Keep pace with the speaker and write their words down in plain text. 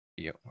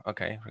You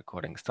okay?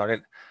 Recording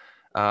started.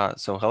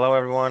 So hello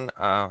everyone.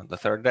 The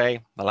third day,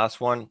 the last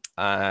one,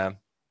 and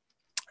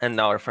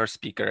now our first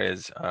speaker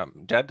is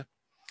Jed.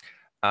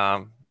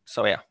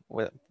 So yeah,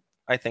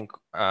 I think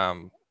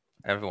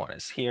everyone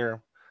is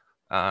here,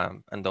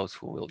 and those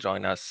who will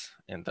join us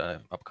in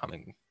the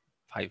upcoming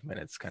 5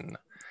 minutes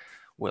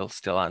will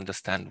still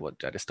understand what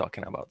Jed is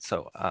talking about.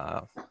 So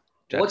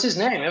Jed. What's his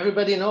name?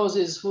 Everybody knows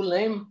his full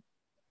name.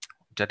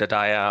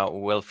 Jedediah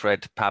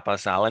Wilfred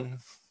Pappas Allen.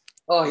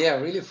 Oh yeah,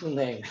 really full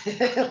name.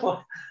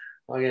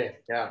 Okay,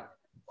 yeah.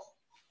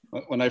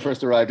 When I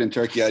first arrived in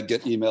Turkey, I'd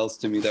get emails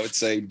to me that would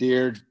say,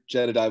 "Dear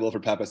Jedediah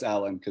Wilfred Pappas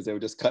Allen," because they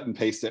would just cut and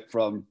paste it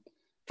from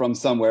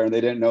somewhere, and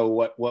they didn't know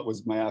what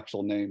was my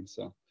actual name.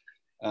 So,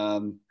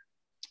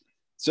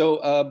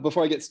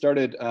 before I get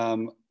started,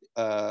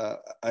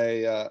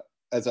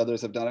 as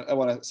others have done, I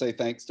want to say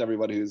thanks to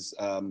everybody who's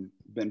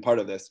been part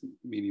of this,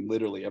 meaning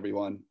literally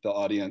everyone, the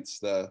audience,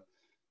 the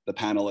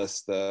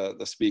panelists,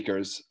 the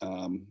speakers,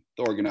 the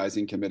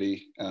organizing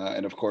committee,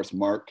 and of course,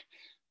 Mark.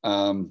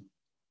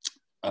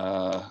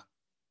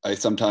 I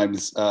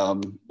sometimes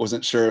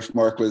wasn't sure if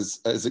Mark was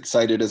as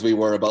excited as we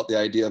were about the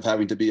idea of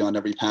having to be on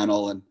every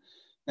panel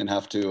and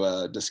have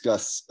to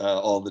discuss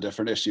all the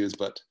different issues,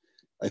 but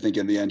I think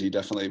in the end, he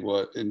definitely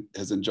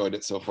has enjoyed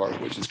it so far,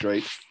 which is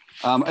great.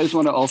 I just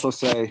want to also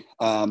say,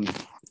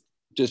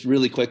 just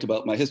really quick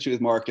about my history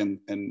with Mark and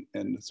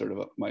sort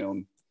of my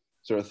own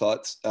sort of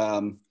thoughts.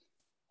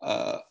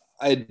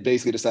 I had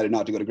basically decided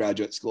not to go to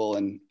graduate school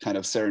and kind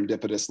of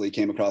serendipitously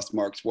came across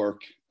Mark's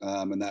work,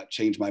 and that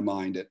changed my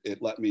mind.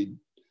 It let me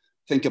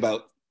think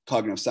about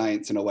cognitive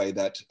science in a way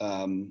that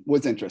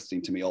was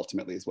interesting to me,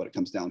 ultimately, is what it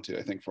comes down to,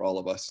 I think, for all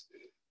of us.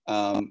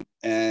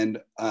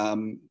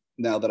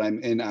 Now that I'm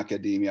in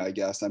academia, I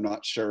guess, I'm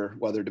not sure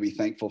whether to be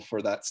thankful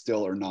for that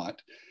still or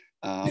not.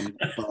 Some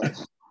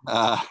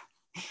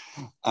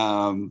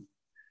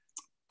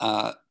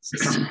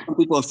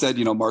people have said,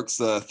 Mark's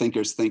the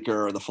thinker's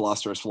thinker or the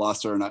philosopher's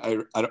philosopher, and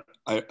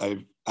I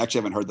actually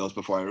haven't heard those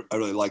before. I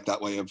really like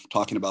that way of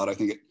talking about it. I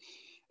think it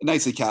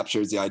nicely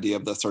captures the idea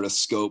of the sort of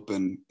scope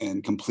and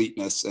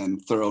completeness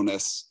and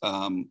thoroughness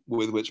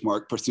with which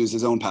Mark pursues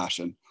his own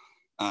passion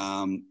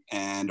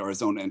or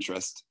his own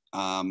interest.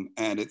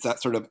 And it's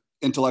that sort of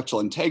intellectual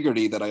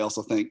integrity that I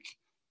also think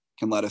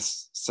can let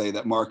us say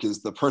that Mark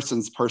is the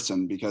person's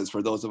person, because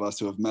for those of us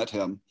who have met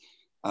him,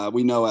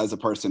 we know as a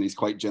person he's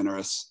quite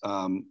generous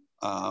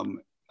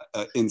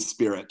in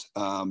spirit.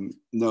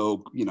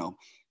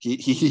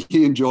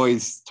 He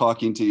enjoys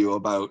talking to you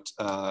about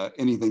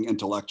anything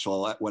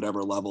intellectual at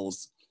whatever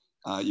levels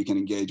you can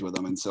engage with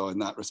him. And so in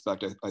that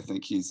respect, I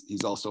think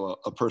he's also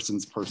a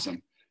person's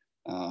person.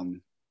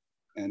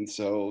 And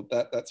so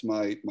that's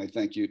my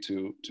thank you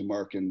to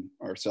Mark and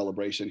our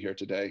celebration here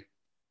today.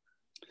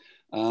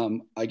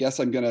 I guess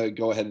I'm going to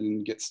go ahead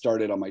and get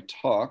started on my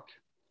talk.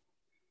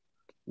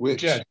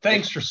 Jed,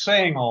 thanks for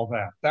saying all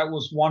that. That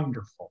was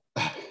wonderful.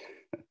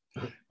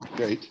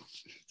 Great,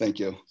 thank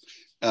you.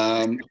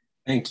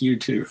 Thank you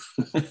too.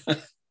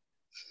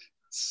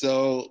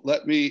 So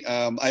let me,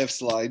 I have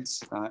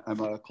slides. I'm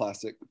a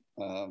classic,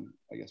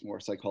 I guess more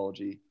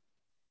psychology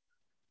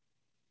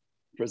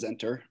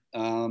presenter.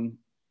 And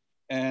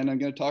I'm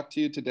going to talk to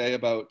you today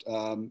about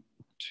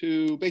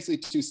basically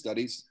two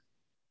studies.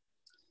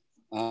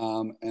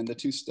 And the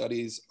two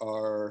studies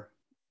are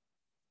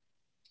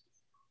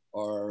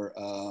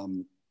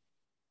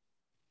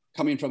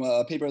coming from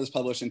a paper that's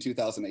published in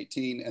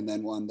 2018, and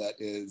then one that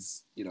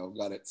is,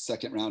 got its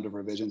second round of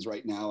revisions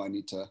right now. I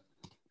need to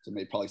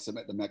probably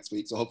submit them next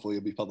week, so hopefully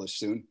it'll be published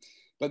soon.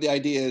 But the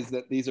idea is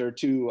that these are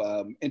two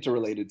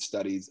interrelated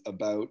studies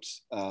about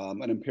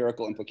an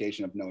empirical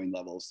implication of knowing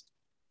levels,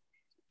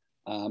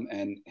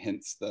 and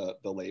hence the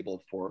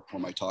label for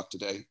my talk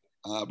today.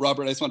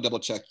 Robert, I just want to double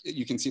check.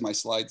 You can see my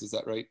slides, is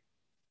that right?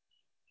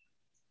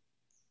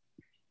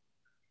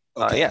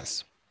 Okay.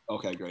 Yes.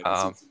 Okay, great.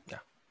 Yeah.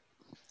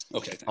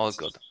 Okay, thanks. All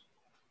good.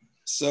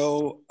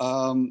 So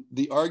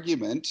the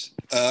argument,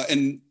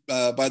 and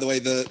by the way,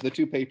 the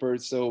two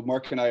papers, so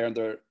Mark and I are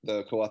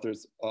the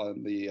co-authors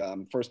on the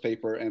first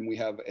paper, and we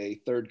have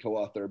a third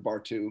co-author,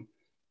 Bartu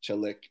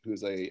Chalik,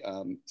 who's a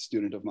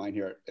student of mine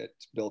here at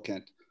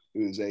Bilkent,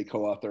 who's a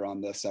co-author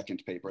on the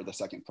second paper, the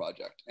second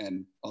project.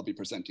 And I'll be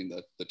presenting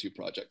the two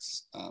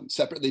projects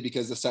separately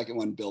because the second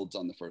one builds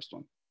on the first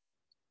one.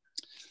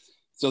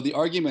 So the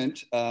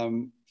argument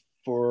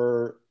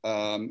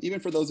even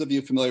for those of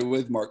you familiar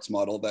with Mark's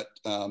model that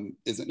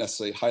isn't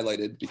necessarily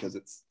highlighted because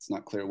it's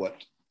not clear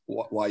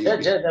why you. Yeah,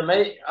 Jed,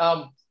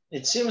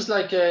 it seems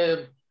like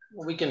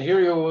we can hear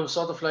you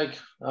sort of like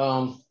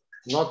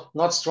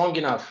not strong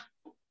enough.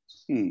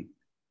 You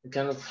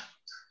kind of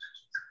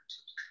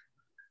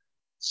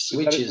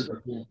switches.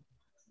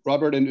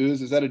 Robert and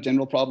Uz, is that a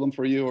general problem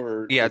for you,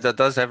 or? Yeah,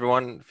 does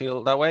everyone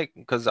feel that way?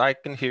 Because I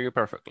can hear you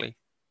perfectly.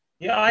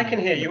 Yeah, I can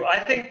hear you.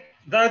 I think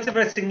those of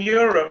us in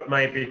Europe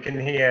maybe can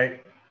hear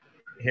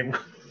him.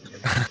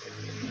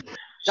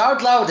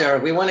 Shout louder.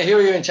 We want to hear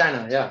you in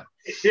China. Yeah.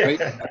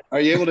 Are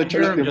you able to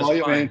turn up your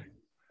volume?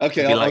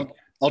 Okay,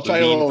 I'll try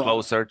a little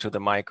closer to the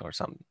mic or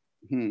something.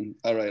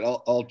 All right,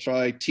 I'll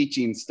try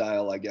teaching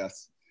style, I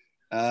guess.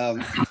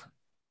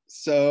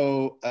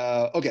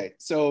 Okay,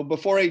 so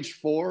before age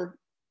 4,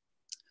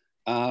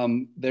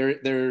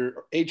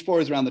 age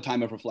 4 is around the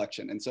time of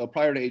reflection. And so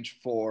prior to age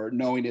 4,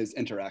 knowing is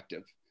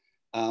interactive.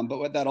 But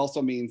what that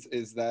also means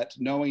is that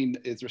knowing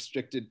is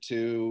restricted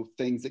to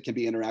things that can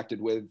be interacted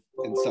with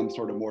in some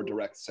sort of more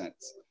direct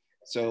sense.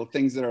 So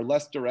things that are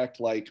less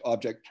direct, like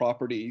object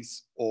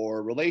properties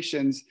or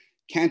relations,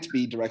 can't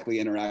be directly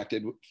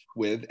interacted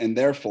with, and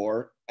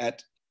therefore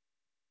at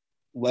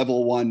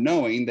level 1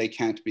 knowing, they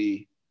can't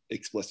be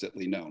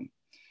explicitly known.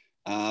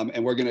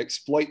 And we're going to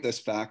exploit this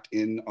fact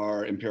in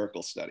our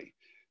empirical study.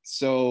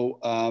 So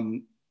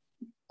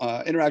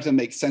Interactivism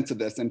makes sense of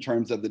this in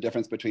terms of the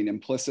difference between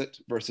implicit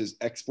versus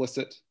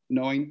explicit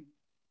knowing.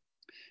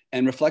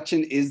 And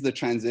reflection is the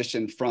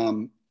transition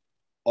from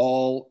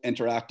all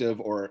interactive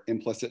or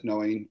implicit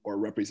knowing or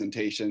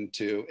representation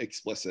to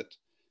explicit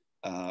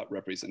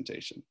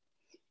representation.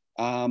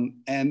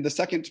 And the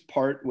second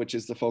part, which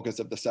is the focus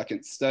of the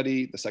second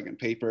study, the second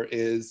paper,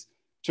 is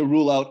to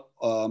rule out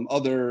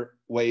other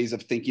ways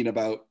of thinking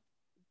about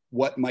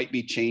what might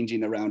be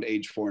changing around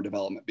age 4 in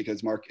development,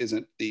 because Mark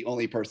isn't the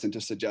only person to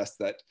suggest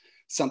that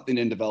something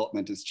in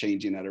development is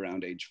changing at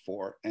around age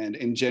 4. And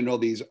in general,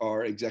 these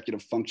are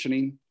executive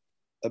functioning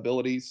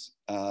abilities,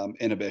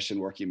 inhibition,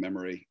 working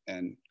memory,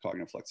 and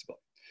cognitive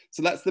flexibility.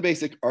 So that's the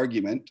basic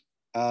argument.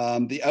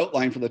 The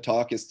outline for the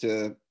talk is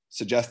to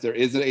suggest there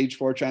is an age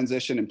 4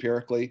 transition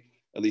empirically,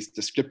 at least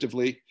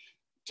descriptively,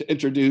 to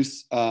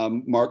introduce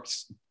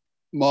Mark's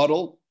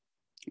model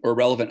or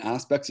relevant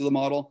aspects of the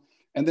model,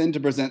 and then to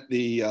present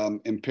the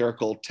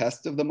empirical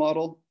test of the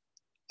model.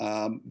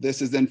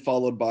 This is then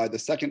followed by the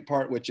second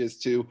part, which is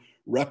to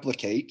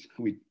replicate,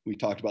 we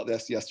talked about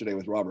this yesterday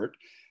with Robert,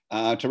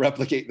 to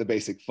replicate the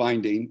basic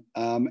finding,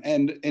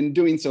 and in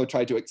doing so,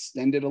 try to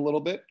extend it a little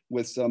bit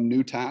with some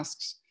new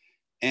tasks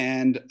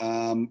and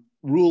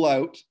rule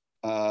out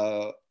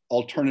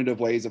alternative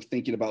ways of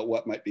thinking about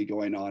what might be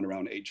going on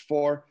around age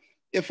 4.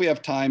 If we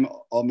have time,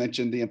 I'll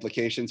mention the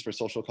implications for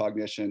social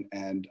cognition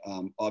and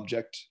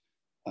object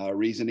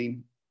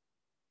reasoning.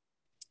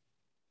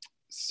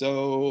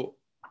 So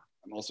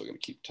I'm also going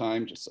to keep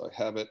time just so I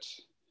have it.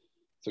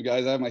 So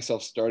guys, I have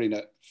myself starting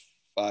at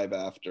 5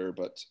 after,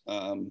 but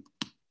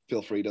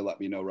feel free to let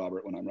me know,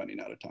 Robert, when I'm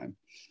running out of time.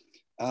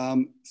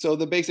 So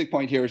the basic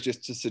point here is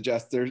just to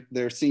suggest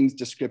there seems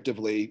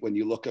descriptively, when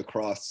you look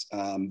across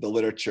the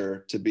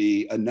literature, to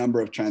be a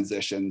number of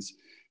transitions.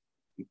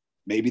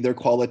 Maybe they're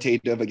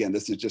qualitative. Again,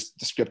 this is just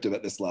descriptive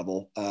at this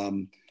level.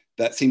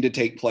 That seem to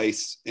take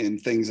place in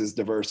things as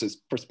diverse as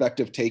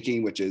perspective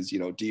taking, which is,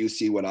 do you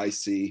see what I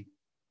see?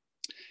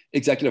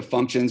 Executive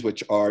functions,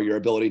 which are your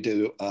ability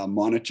to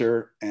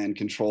monitor and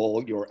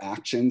control your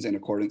actions in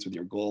accordance with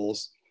your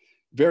goals.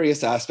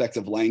 Various aspects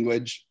of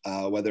language,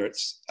 whether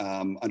it's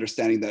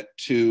understanding that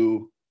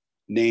 2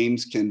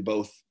 names can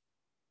both,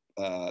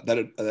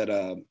 that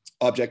an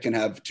object can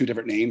have 2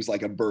 different names,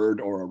 like a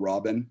bird or a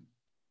robin,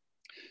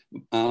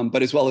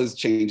 but as well as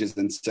changes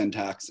in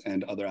syntax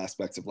and other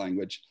aspects of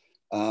language.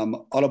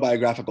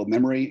 Autobiographical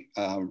memory,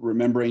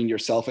 remembering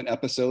yourself in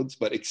episodes,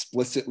 but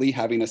explicitly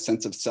having a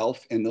sense of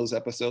self in those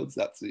episodes.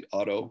 That's the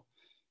auto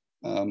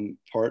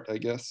part, I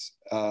guess.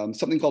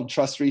 Something called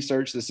trust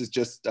research. This is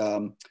just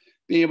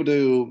being able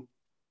to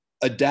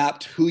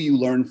adapt who you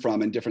learn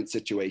from in different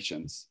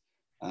situations.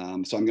 So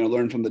I'm going to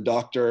learn from the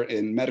doctor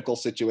in medical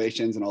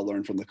situations, and I'll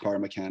learn from the car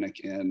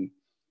mechanic in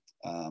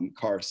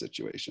car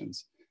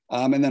situations.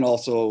 And then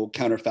also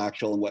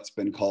counterfactual and what's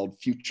been called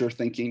future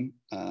thinking,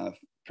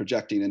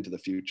 projecting into the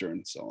future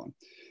and so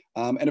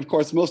on. And of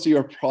course, most of you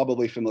are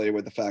probably familiar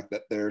with the fact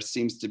that there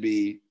seems to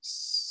be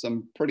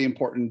some pretty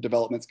important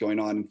developments going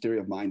on in theory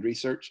of mind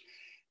research,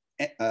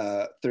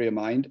 theory of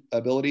mind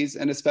abilities,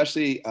 and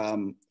especially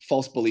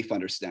false belief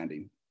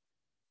understanding.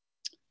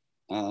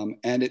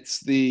 And it's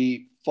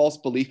the false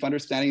belief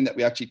understanding that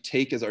we actually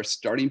take as our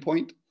starting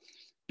point,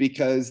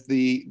 because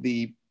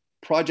the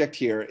project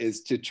here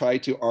is to try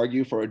to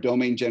argue for a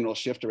domain general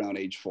shift around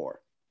age 4.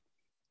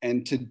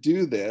 And to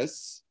do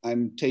this,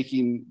 I'm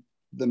taking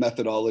the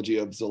methodology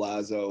of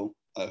Zelazo,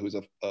 who's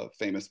a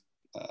famous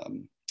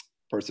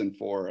person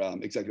for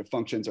executive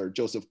functions, or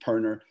Joseph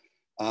Perner.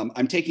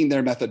 I'm taking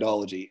their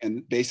methodology,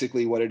 and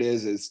basically what it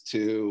is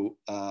to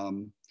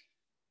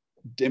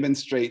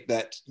demonstrate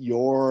that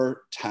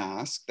your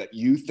task that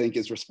you think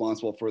is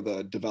responsible for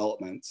the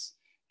developments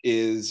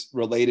is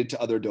related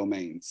to other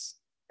domains.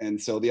 And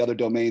so the other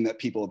domain that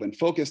people have been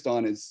focused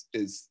on is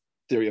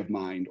theory of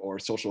mind or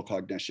social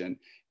cognition,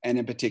 and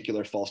in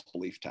particular, false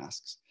belief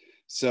tasks.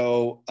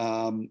 So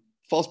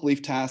false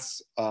belief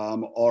tasks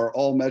are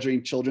all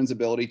measuring children's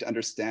ability to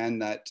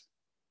understand that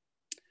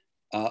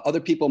other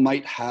people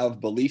might have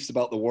beliefs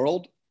about the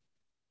world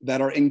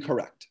that are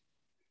incorrect.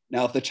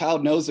 Now, if the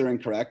child knows they're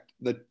incorrect,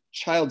 the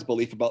child's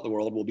belief about the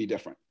world will be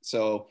different.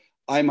 So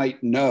I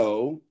might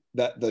know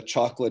that the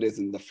chocolate is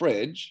in the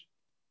fridge,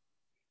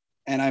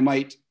 and I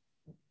might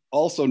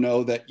also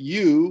know that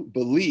you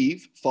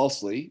believe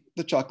falsely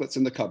the chocolate's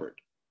in the cupboard.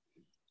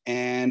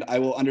 And I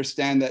will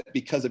understand that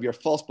because of your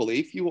false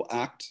belief, you will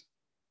act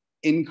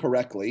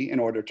incorrectly in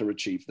order to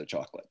retrieve the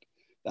chocolate.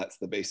 That's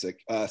the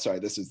basic, sorry,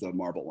 this is the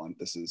marble one.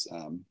 This is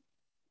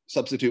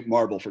substitute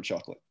marble for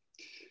chocolate.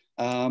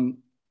 And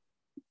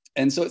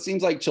so it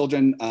seems like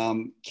children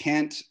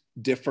can't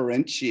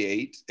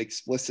differentiate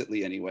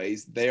explicitly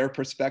anyways, their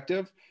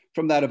perspective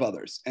from that of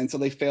others. And so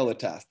they fail the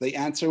test. They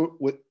answer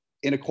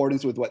in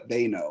accordance with what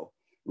they know,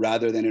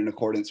 rather than in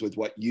accordance with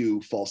what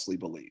you falsely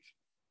believe.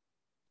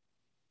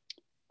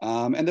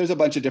 And there's a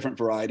bunch of different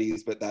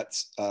varieties, but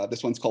that's,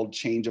 this one's called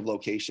change of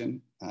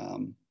location.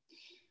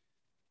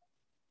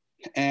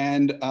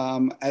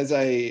 As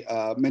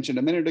I mentioned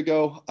a minute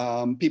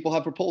ago, people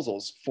have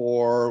proposals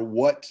for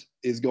what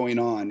is going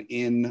on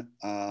in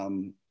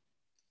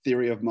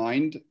theory of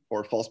mind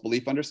or false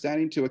belief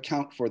understanding to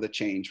account for the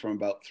change from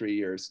about 3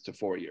 years to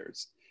 4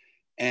 years.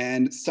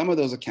 And some of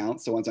those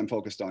accounts, the ones I'm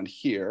focused on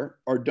here,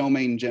 are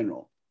domain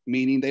general,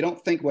 meaning they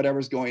don't think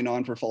whatever's going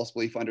on for false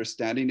belief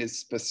understanding is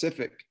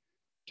specific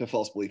to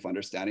false belief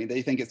understanding.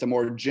 They think it's a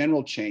more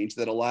general change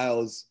that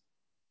allows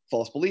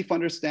false belief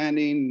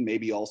understanding,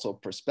 maybe also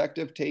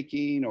perspective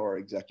taking or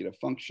executive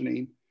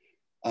functioning.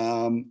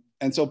 And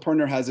so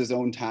Perner has his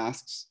own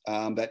tasks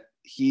that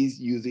he's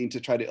using to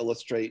try to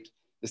illustrate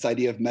this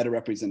idea of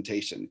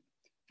meta-representation.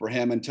 For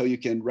him, until you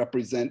can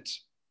represent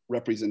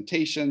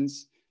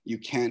representations, you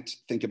can't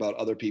think about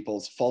other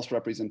people's false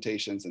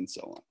representations and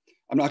so on.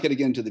 I'm not going to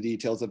get into the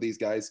details of these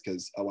guys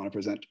because I want to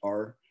present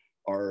our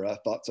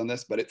thoughts on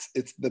this, but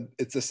it's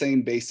the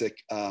same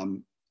basic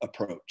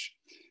approach.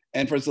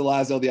 And for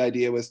Zelazo, the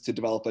idea was to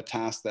develop a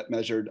task that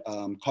measured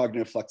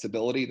cognitive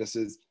flexibility. This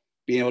is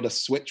being able to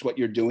switch what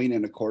you're doing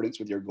in accordance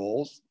with your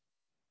goals.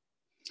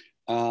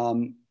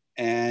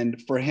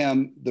 And for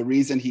him, the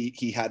reason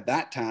he had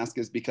that task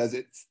is because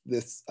it's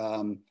this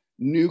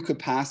new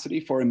capacity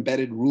for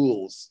embedded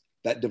rules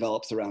that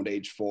develops around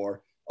age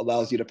 4,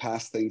 allows you to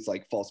pass things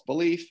like false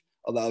belief,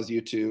 allows you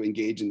to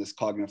engage in this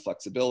cognitive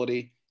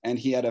flexibility. And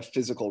he had a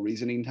physical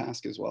reasoning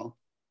task as well.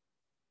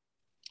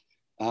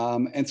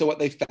 And so what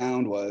they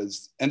found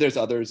was, and there's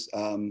others,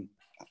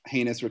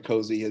 Haynes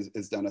Riccozzi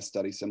has done a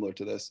study similar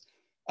to this,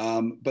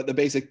 but the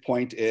basic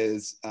point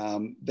is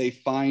they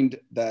find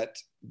that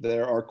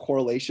there are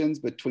correlations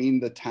between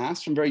the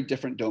tasks from very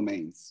different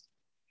domains.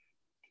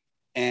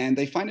 And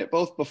they find it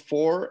both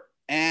before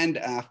and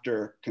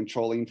after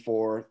controlling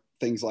for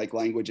things like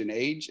language and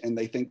age. And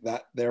they think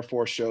that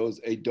therefore shows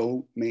a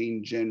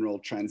domain general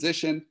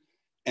transition.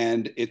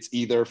 And it's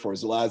either for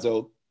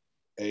Zelazo,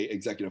 a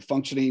executive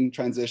functioning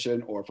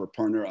transition, or for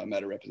Perner, a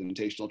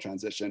meta-representational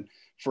transition.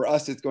 For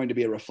us, it's going to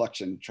be a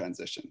reflection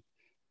transition.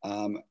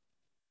 All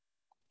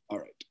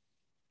right.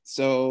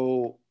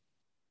 So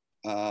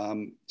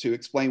to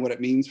explain what it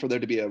means for there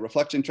to be a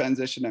reflection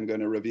transition, I'm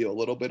going to review a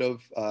little bit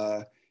of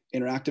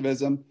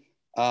interactivism.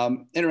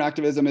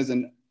 Interactivism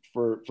isn't,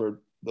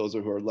 for those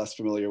who are less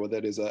familiar with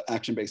it, is an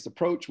action-based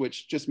approach,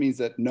 which just means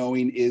that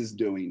knowing is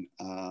doing.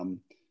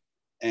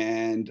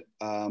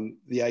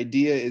 The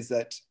idea is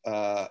that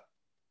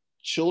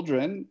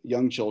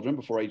young children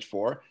before age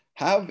 4,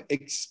 have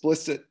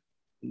explicit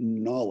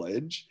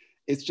knowledge.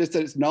 It's just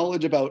that it's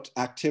knowledge about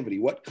activity,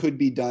 what could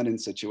be done in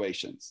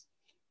situations.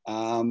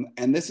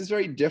 And this is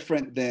very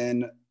different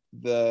than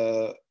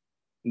the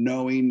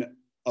knowing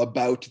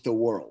about the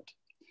world.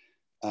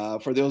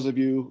 For those of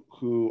you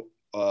who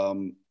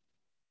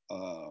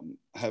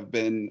have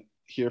been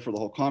here for the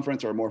whole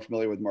conference or are more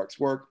familiar with Mark's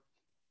work,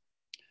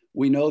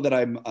 we know that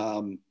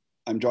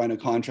I'm drawing a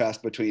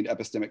contrast between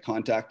epistemic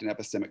contact and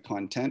epistemic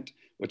content,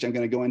 which I'm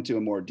going to go into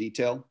in more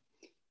detail.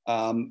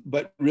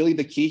 But really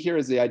the key here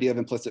is the idea of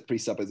implicit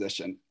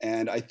presupposition.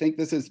 And I think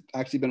this has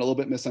actually been a little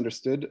bit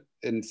misunderstood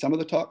in some of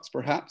the talks,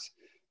 perhaps.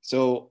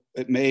 So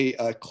it may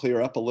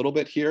clear up a little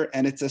bit here.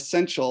 And it's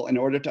essential in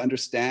order to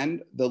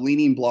understand the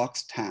leaning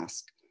blocks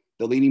task.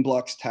 The leaning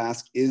blocks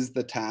task is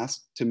the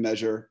task to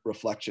measure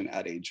reflection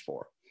at age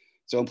 4.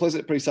 So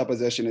implicit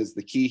presupposition is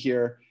the key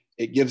here.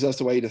 It gives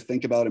us a way to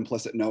think about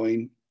implicit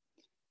knowing.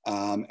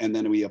 And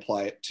then we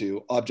apply it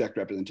to object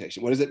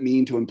representation. What does it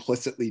mean to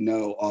implicitly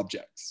know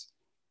objects?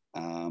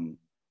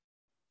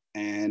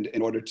 And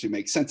in order to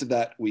make sense of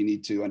that, we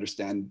need to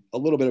understand a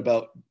little bit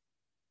about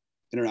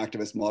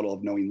interactivist model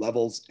of knowing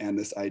levels and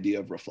this idea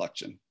of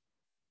reflection.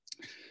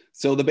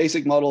 So the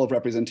basic model of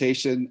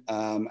representation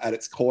at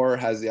its core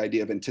has the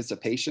idea of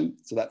anticipation.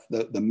 So that's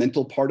the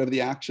mental part of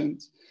the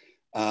actions.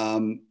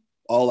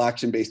 All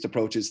action-based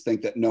approaches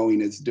think that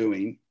knowing is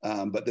doing,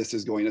 but this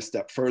is going a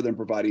step further in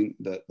providing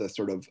the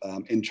sort of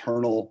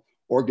internal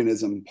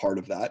organism part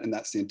of that, and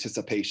that's the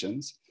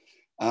anticipations.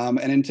 And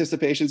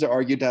anticipations are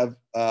argued to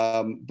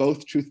have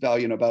both truth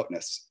value and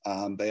aboutness.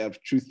 They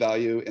have truth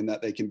value in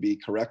that they can be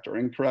correct or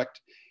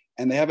incorrect,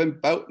 and they have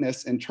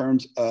aboutness in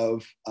terms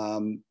of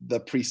the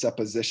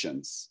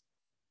presuppositions,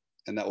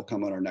 and that will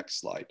come on our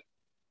next slide.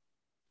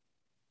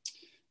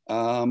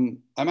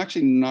 I'm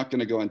actually not going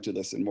to go into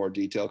this in more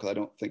detail because I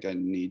don't think I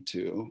need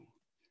to.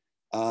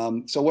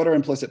 So what are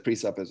implicit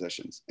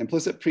presuppositions?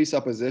 Implicit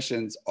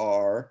presuppositions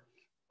are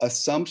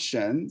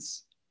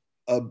assumptions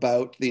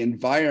about the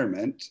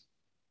environment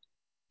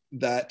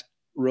that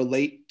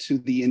relate to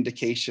the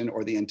indication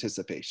or the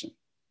anticipation.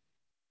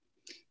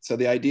 So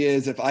the idea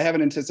is if I have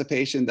an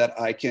anticipation that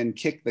I can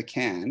kick the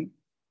can,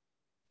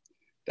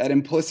 that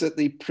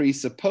implicitly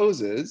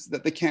presupposes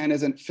that the can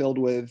isn't filled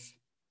with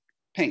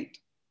paint.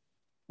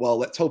 Well,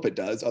 let's hope it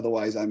does,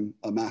 otherwise I'm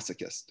a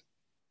masochist.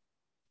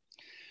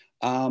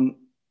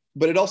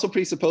 But it also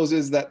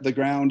presupposes that the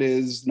ground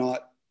is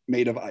not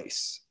made of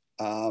ice.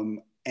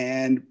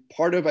 And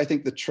part of, I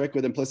think, the trick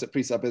with implicit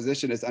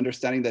presupposition is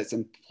understanding that it's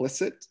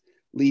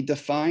implicitly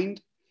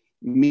defined,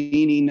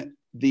 meaning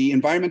the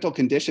environmental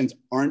conditions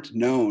aren't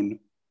known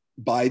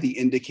by the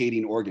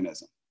indicating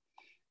organism.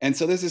 And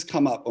so this has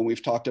come up when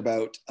we've talked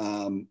about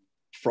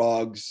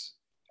frogs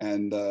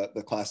and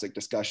the classic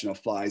discussion of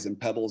flies and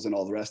pebbles and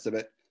all the rest of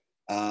it.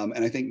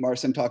 And I think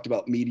Marcin talked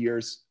about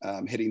meteors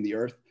hitting the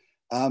Earth.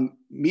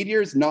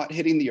 Meteors not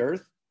hitting the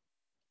Earth,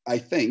 I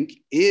think,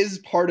 is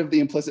part of the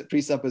implicit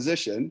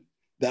presupposition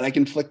that I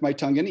can flick my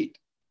tongue and eat.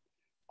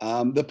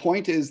 The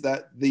point is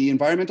that the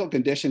environmental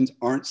conditions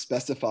aren't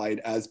specified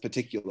as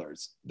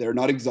particulars. They're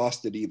not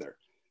exhausted either.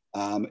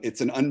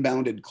 It's an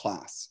unbounded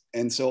class.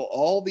 And so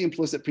all the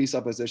implicit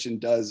presupposition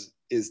does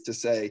is to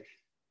say,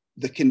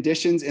 the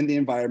conditions in the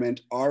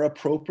environment are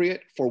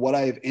appropriate for what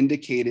I have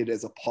indicated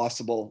as a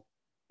possible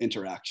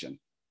interaction.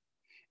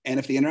 And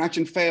if the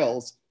interaction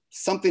fails,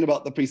 something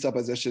about the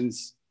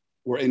presuppositions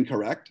were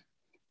incorrect.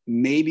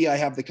 Maybe I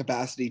have the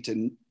capacity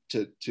to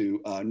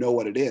know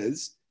what it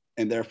is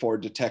and therefore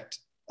detect,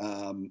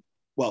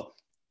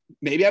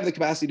 maybe I have the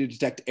capacity to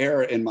detect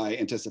error in my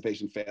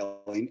anticipation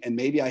failing, and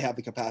maybe I have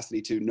the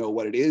capacity to know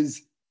what it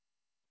is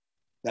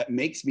that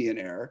makes me an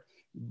error,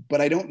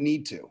 but I don't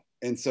need to.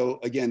 And so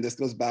again, this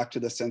goes back to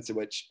the sense in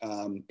which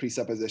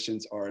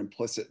presuppositions are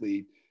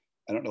implicitly,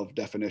 I don't know if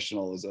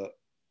definitional is a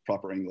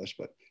proper English,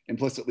 but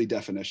implicitly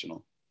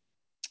definitional.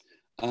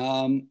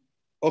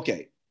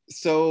 Okay,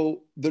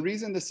 so the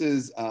reason this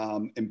is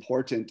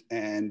important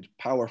and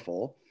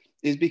powerful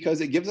is because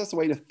it gives us a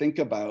way to think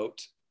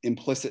about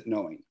implicit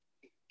knowing.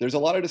 There's a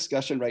lot of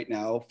discussion right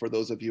now, for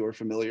those of you who are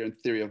familiar in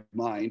theory of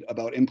mind,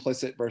 about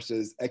implicit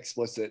versus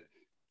explicit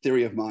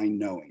theory of mind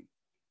knowing.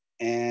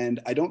 And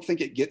I don't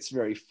think it gets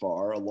very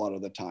far a lot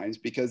of the times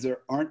because there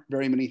aren't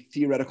very many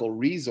theoretical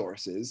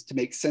resources to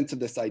make sense of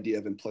this idea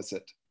of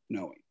implicit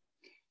knowing.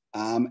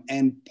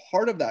 And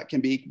part of that can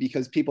be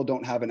because people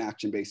don't have an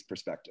action-based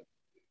perspective.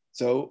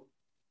 So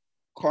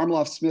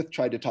Karmeloff-Smith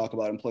tried to talk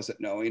about implicit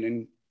knowing,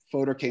 and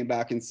Fodor came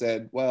back and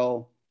said,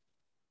 well,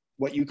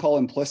 what you call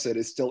implicit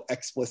is still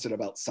explicit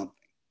about something.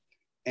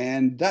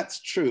 And that's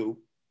true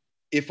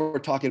if we're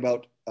talking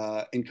about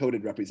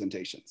encoded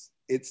representations.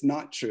 It's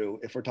not true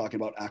if we're talking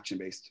about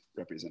action-based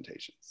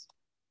representations.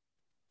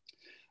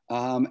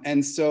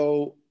 And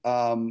so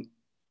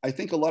I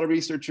think a lot of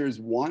researchers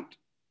want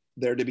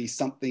there to be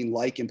something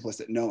like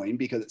implicit knowing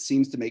because it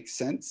seems to make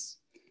sense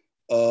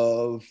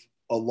of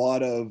a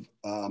lot of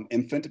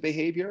infant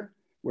behavior,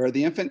 where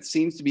the infant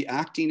seems to be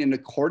acting in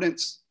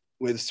accordance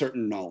with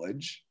certain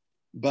knowledge,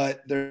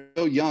 but they're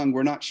so young,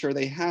 we're not sure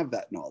they have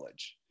that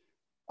knowledge.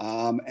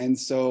 And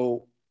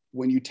so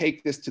when you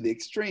take this to the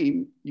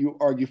extreme, you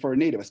argue for a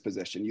nativist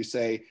position. You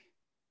say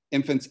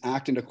infants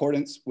act in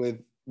accordance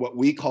with what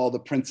we call the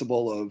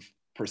principle of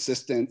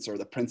persistence, or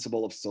the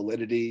principle of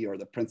solidity, or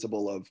the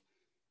principle of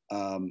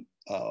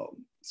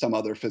some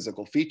other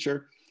physical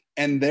feature,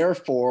 and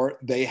therefore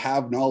they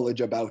have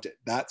knowledge about it.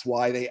 That's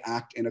why they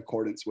act in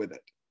accordance with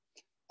it.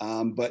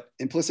 But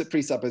implicit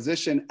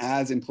presupposition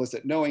as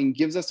implicit knowing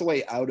gives us a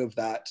way out of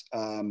that,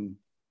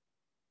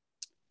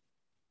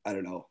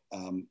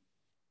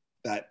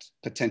 that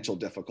potential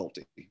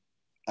difficulty,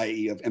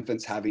 i.e. of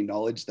infants having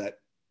knowledge that,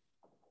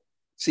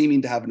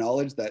 seeming to have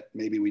knowledge that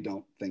maybe we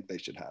don't think they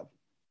should have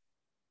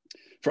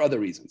for other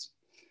reasons.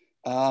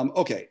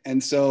 Okay,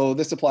 and so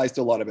this applies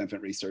to a lot of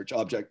infant research: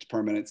 object,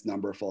 permanence,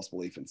 number, false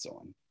belief, and so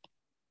on.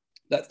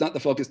 That's not the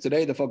focus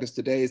today. The focus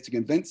today is to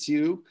convince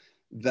you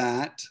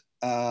that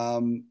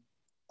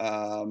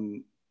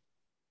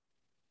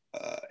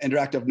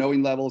interactive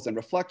knowing levels and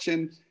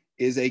reflection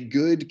is a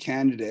good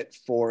candidate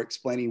for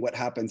explaining what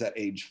happens at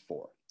age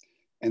 4.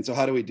 And so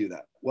how do we do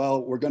that?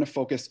 Well, we're going to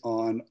focus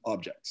on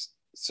objects.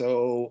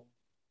 So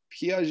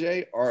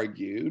Piaget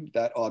argued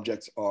that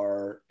objects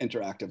are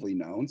interactively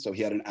known. So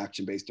he had an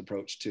action-based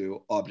approach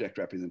to object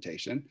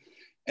representation.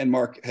 And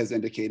Mark has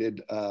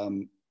indicated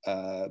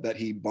that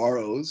he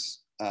borrows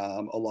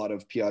a lot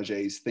of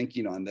Piaget's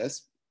thinking on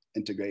this,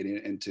 integrating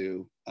it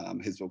into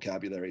his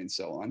vocabulary and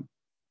so on.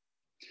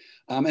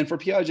 And for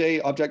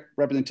Piaget, object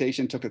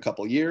representation took a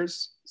couple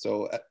years.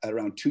 So at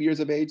around 2 years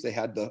of age, they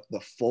had the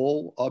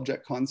full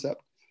object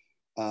concept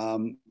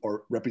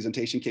or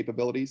representation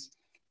capabilities.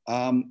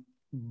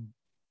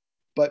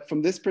 But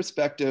from this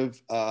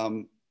perspective,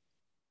 and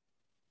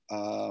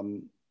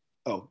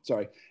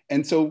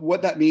so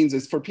what that means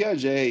is for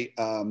Piaget,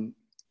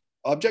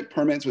 object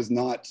permanence was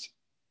not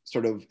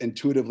sort of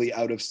intuitively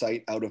out of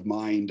sight, out of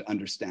mind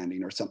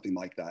understanding or something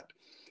like that.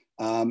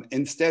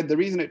 Instead, the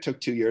reason it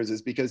took 2 years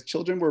is because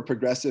children were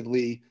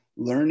progressively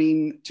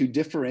learning to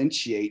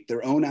differentiate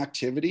their own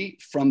activity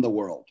from the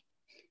world.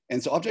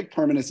 And so object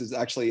permanence is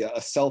actually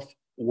a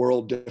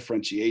self-world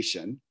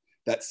differentiation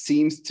that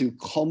seems to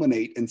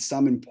culminate in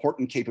some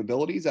important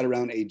capabilities at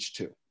around age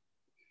 2.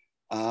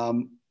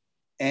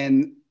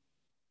 And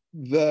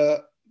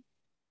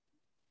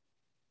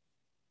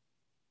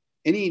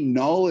any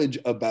knowledge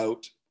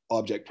about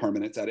object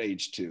permanence at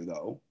age 2,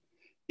 though,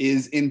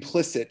 is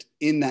implicit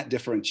in that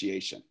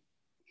differentiation.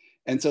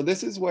 And so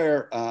this is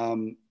where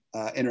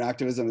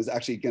interactivism is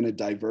actually going to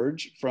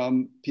diverge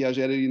from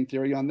Piagetian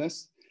theory on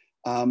this,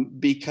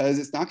 because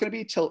it's not going to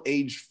be till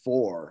age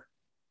 4,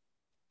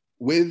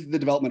 with the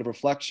development of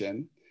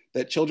reflection,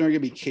 that children are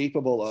going to be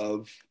capable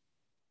of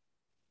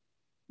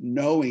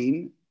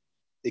knowing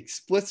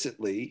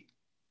explicitly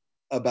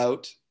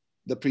about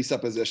the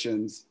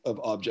presuppositions of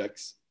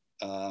objects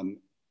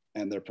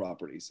and their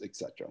properties,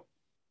 etc.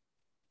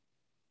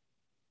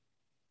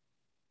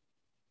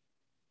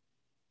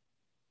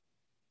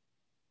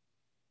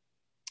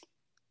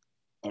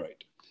 All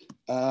right.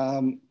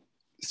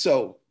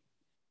 So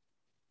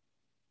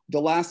the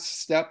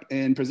last step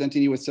in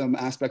presenting you with some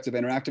aspects of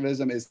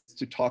interactivism is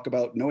to talk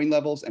about knowing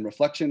levels and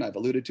reflection. I've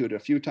alluded to it a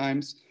few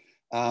times.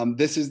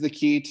 This is the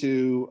key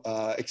to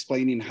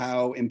explaining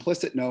how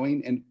implicit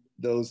knowing and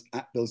those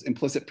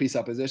implicit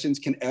presuppositions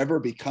can ever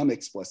become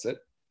explicit.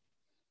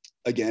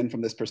 Again,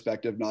 from this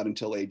perspective, not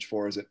until age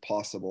 4 is it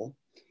possible.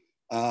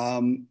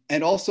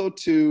 And also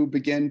to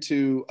begin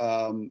to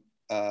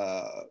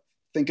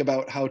think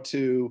about how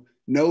to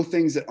know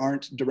things that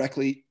aren't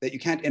directly, that you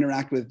can't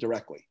interact with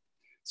directly.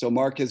 So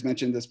Mark has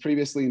mentioned this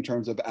previously in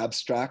terms of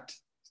abstract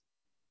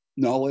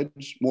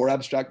knowledge, more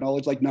abstract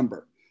knowledge like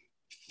number.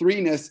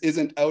 3-ness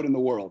isn't out in the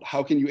world.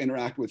 How can you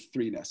interact with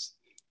 3-ness?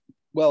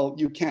 Well,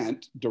 you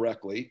can't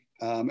directly,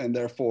 and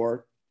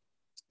therefore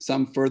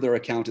some further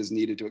account is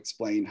needed to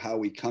explain how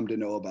we come to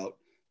know about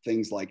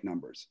things like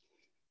numbers.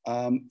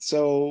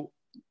 So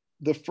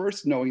the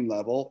first knowing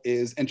level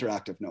is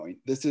interactive knowing.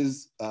 This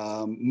is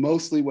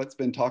mostly what's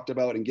been talked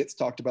about and gets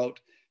talked about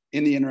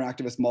in the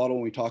interactivist model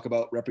when we talk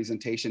about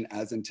representation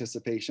as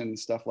anticipation and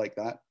stuff like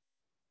that.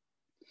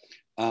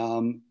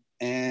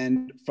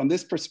 And from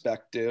this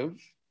perspective,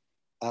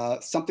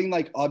 something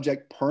like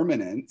object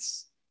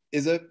permanence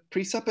is a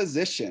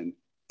presupposition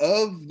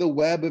of the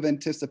web of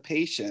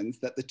anticipations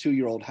that the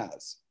 2-year-old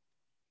has.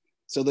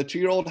 So the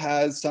 2-year-old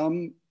has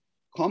some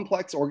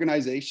complex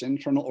organization,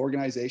 internal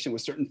organization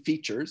with certain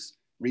features,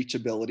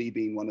 reachability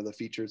being one of the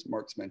features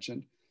Mark's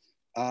mentioned.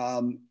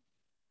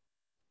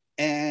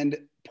 And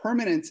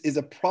permanence is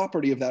a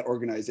property of that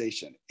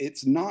organization.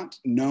 It's not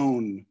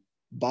known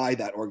by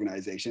that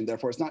organization,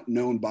 therefore it's not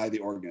known by the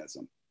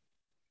organism.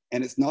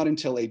 And it's not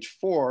until age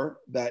 4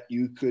 that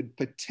you could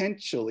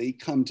potentially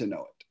come to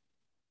know it.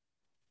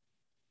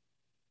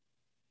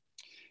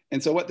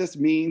 And so what this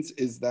means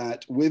is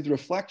that with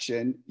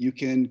reflection, you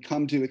can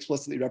come to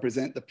explicitly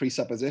represent the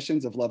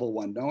presuppositions of level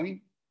 1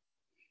 knowing.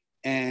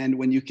 And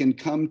when you can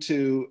come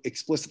to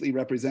explicitly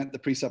represent the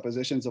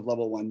presuppositions of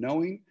level 1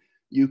 knowing,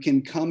 you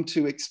can come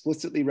to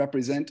explicitly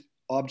represent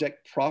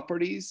object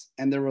properties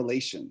and their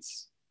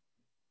relations.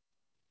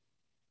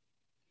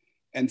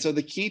 And so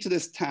the key to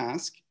this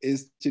task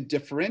is to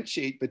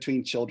differentiate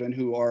between children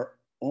who are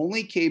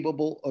only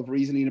capable of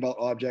reasoning about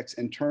objects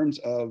in terms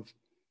of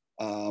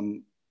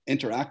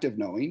interactive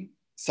knowing,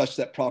 such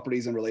that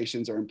properties and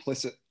relations are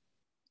implicit,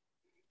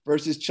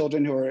 versus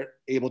children who are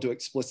able to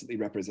explicitly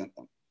represent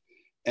them.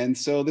 And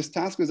so this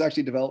task was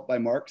actually developed by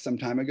Mark some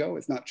time ago.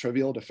 It's not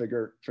trivial to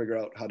figure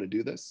out how to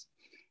do this,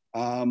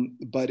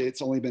 but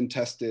it's only been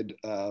tested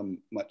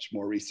much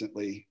more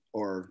recently,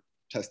 or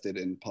tested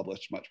and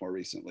published much more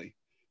recently.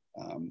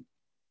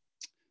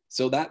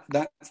 So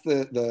that's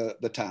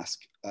the task,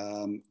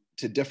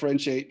 to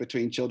differentiate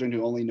between children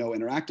who only know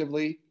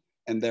interactively,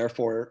 and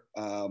therefore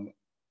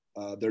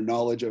their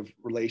knowledge of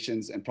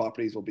relations and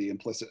properties will be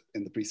implicit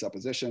in the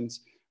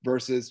presuppositions,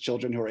 versus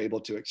children who are able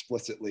to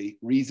explicitly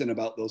reason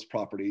about those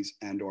properties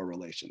and or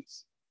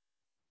relations.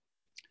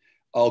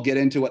 I'll get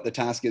into what the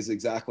task is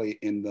exactly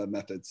in the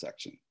methods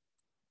section.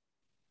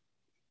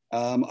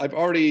 I've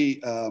already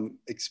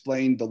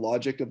explained the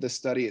logic of this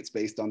study. It's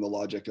based on the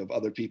logic of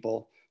other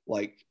people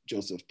like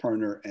Joseph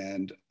Perner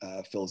and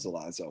Phil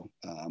Zalazzo.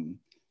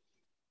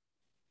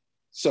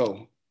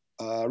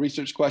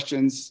 Research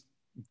questions.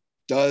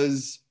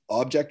 Does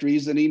object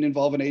reasoning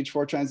involve an age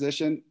 4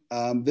 transition?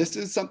 This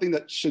is something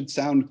that should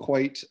sound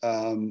quite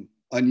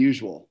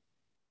unusual.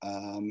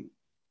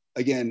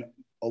 Again,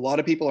 a lot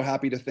of people are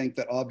happy to think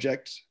that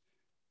object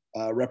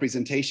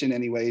representation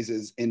anyways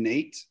is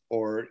innate,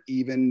 or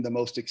even the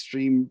most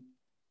extreme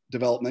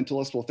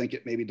developmentalists will think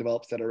it maybe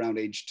develops at around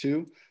age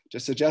 2. To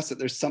suggest that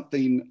there's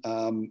something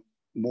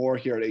more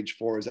here at age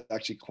 4 is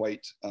actually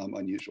quite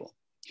unusual.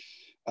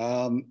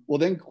 We'll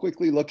then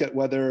quickly look at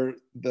whether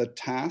the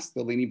task,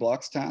 the leaning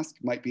blocks task,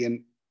 might be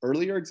an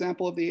earlier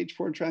example of the age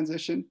 4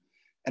 transition.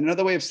 And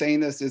another way of saying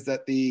this is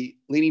that the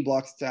leaning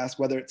blocks task,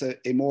 whether it's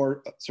a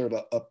more sort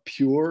of a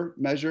pure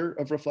measure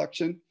of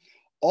reflection,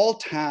 all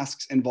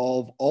tasks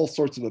involve all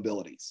sorts of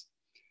abilities.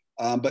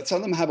 but some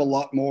of them have a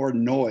lot more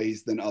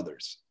noise than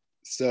others.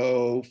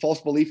 So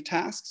false belief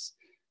tasks,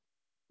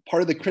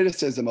 part of the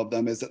criticism of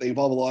them is that they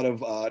involve a lot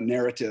of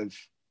narrative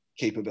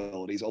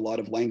capabilities, a lot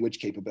of language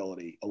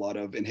capability, a lot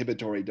of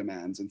inhibitory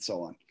demands, and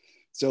so on.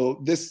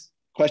 So this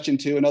question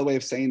too, another way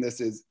of saying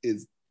this is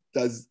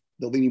does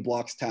the leading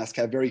blocks task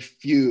have very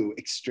few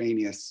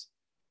extraneous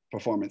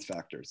performance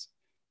factors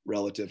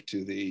relative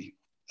to the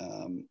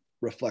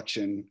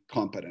reflection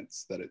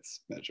competence that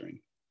it's measuring?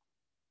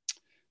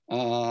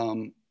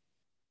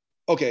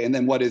 Okay, and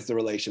then what is the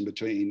relation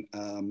between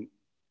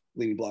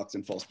leading blocks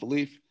and false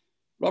belief?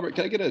 Robert,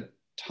 can I get a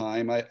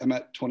time? I'm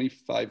at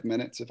 25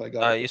 minutes if I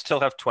got it. You still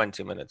have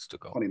 20 minutes to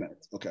go. 20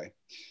 minutes, okay.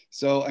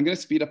 So I'm gonna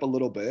speed up a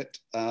little bit.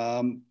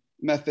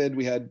 Method,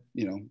 we had,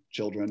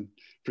 children,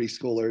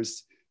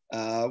 preschoolers.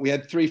 We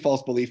had 3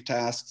 false belief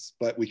tasks,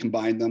 but we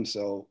combined them,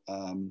 so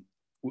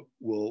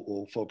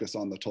we'll focus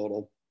on the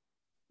total.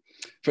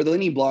 For the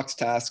leading blocks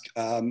task,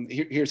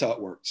 here's how it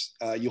works.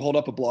 You hold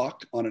up a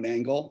block on an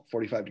angle,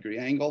 45-degree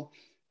angle,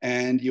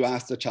 and you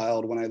ask the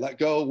child, when I let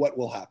go, what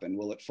will happen?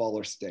 Will it fall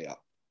or stay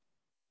up?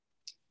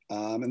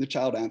 And the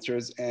child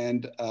answers,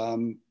 and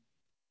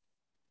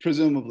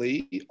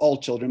presumably all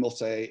children will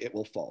say it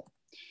will fall.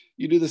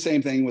 You do the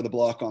same thing with a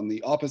block on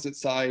the opposite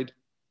side,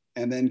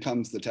 and then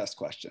comes the test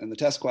question. And the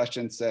test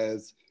question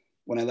says,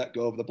 when I let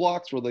go of the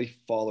blocks, will they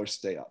fall or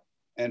stay up?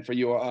 And for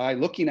you or I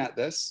looking at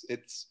this,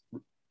 it's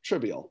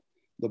trivial.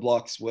 The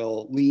blocks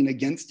will lean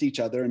against each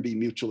other and be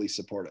mutually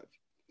supportive.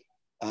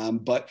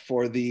 But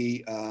for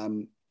the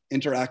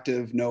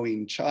interactive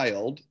knowing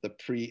child, the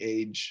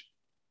age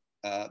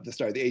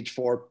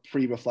 4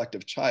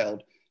 pre-reflective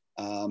child,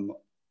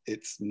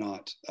 it's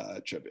not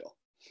trivial.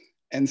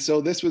 And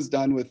so this was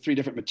done with 3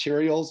 different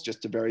materials,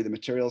 just to vary the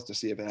materials to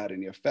see if it had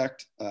any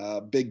effect.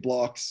 Big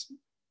blocks,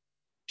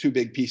 2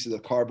 big pieces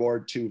of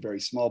cardboard, 2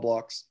 very small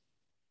blocks.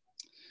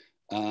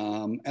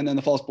 And then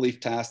the false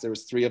belief task, there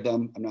was 3 of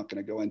them. I'm not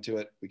going to go into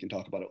it. We can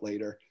talk about it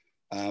later.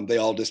 They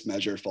all just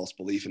measure false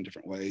belief in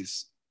different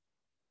ways.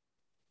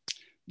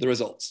 The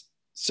results.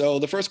 So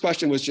the first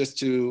question was just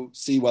to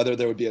see whether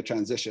there would be a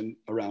transition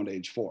around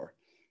age 4.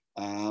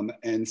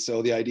 And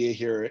so the idea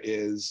here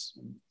is,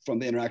 from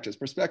the interactive's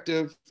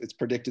perspective, it's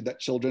predicted that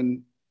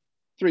children,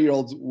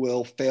 3-year-olds,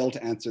 will fail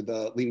to answer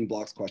the leading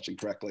blocks question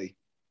correctly.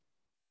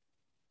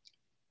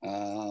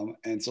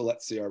 And so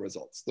let's see our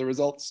results. The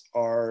results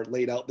are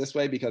laid out this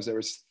way because there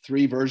was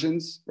 3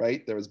 versions,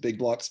 right? There was big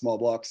blocks, small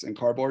blocks, and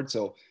cardboard.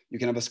 So you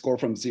can have a score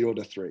from 0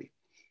 to 3.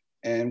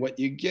 And what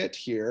you get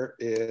here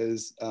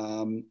is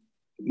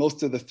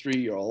most of the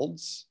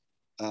 3-year-olds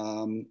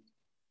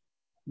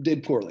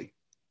did poorly.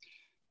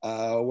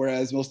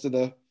 Whereas most of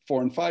the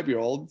 4 and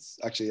 5-year-olds,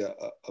 actually a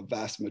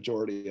vast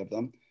majority of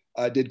them,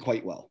 did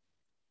quite well.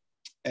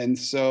 And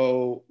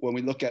so when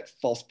we look at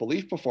false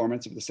belief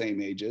performance of the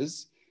same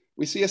ages,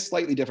 we see a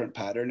slightly different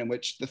pattern in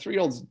which the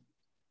 3-year-olds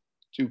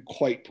do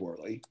quite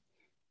poorly,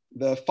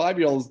 the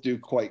 5-year-olds do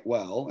quite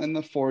well, and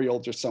the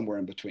 4-year-olds are somewhere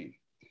in between.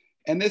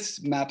 And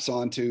this maps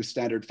onto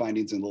standard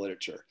findings in the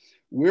literature.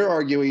 We're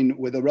arguing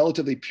with a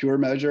relatively pure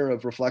measure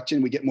of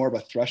reflection, we get more of a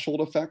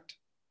threshold effect.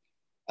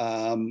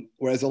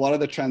 Whereas a lot of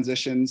the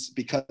transitions,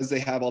 because they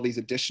have all these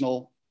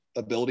additional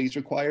abilities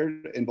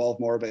required, involve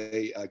more of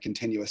a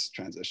continuous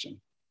transition.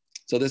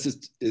 So this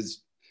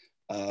is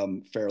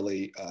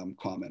fairly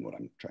common, what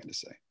I'm trying to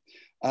say.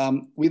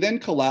 We then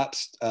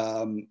collapsed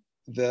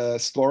the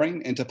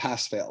scoring into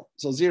pass-fail.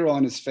 So 0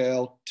 on is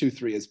fail, 2,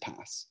 3 is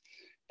pass.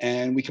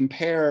 And we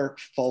compare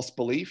false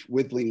belief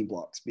with leading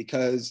blocks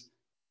because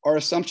our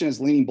assumption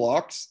is leading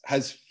blocks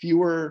has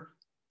fewer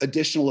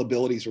additional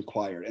abilities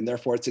required, and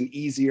therefore it's an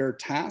easier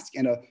task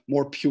and a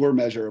more pure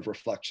measure of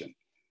reflection.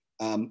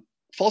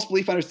 False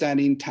belief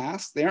understanding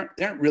tasks, they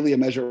aren't really a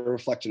measure of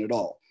reflection at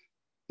all,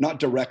 not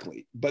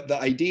directly, but the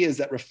idea is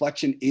that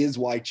reflection is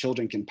why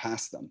children can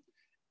pass them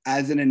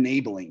as an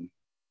enabling.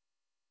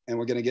 And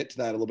we're gonna get to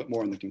that a little bit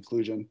more in the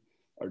conclusion,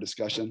 our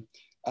discussion.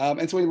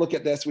 And so we look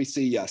at this, we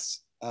see, yes,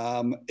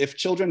 if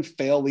children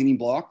fail leading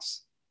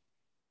blocks,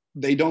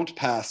 they don't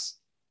pass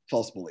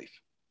false belief.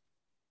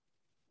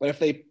 But if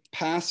they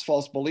pass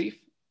false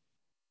belief,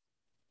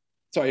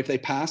 if they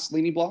pass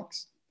leading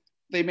blocks,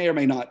 they may or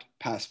may not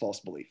pass false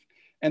belief.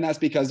 And that's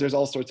because there's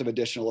all sorts of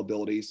additional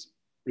abilities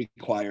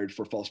required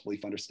for false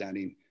belief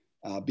understanding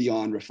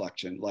beyond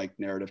reflection, like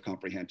narrative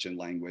comprehension,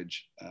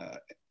 language,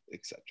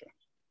 etc.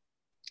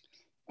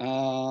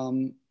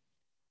 I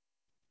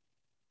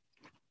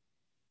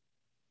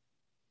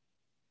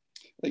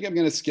think I'm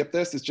going to skip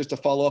this. It's just a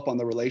follow up on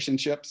the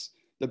relationships.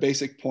 The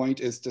basic point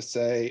is to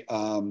say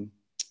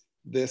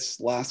this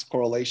last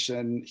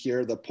correlation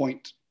here, the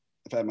point,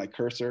 if I have my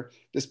cursor,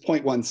 this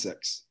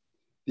 0.16.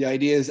 The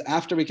idea is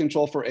after we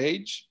control for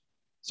age,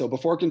 so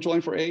before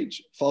controlling for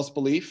age, false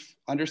belief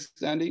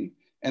understanding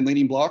and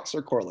leading blocks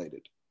are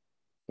correlated.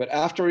 But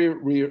after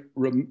we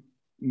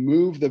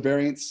remove the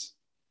variance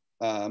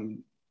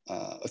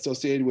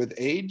associated with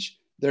age,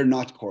 they're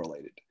not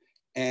correlated.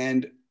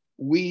 And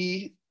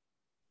we,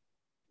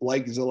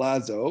 like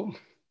Zelazo,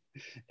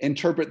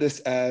 interpret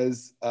this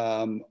as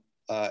a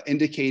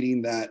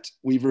indicating that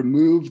we've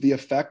removed the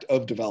effect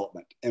of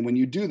development. And when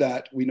you do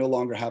that, we no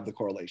longer have the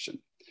correlation.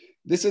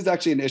 This is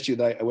actually an issue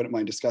that I wouldn't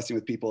mind discussing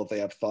with people if they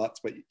have thoughts,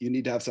 but you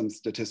need to have some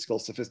statistical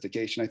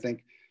sophistication, I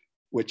think,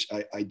 which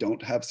I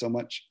don't have so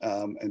much.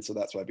 And so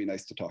that's why it'd be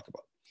nice to talk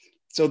about.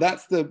 So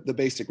that's the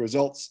basic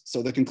results.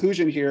 So the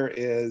conclusion here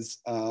is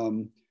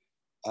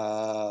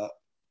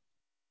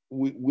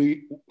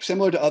we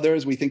similar to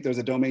others, we think there's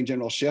a domain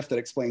general shift that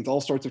explains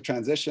all sorts of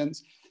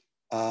transitions.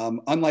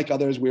 Unlike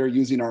others, we're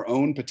using our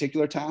own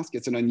particular task.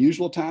 It's an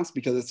unusual task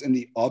because it's in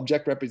the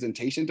object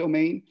representation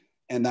domain,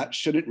 and that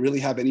shouldn't really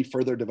have any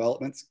further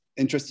developments,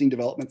 interesting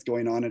developments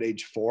going on at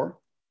age 4.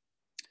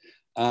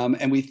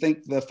 And we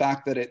think the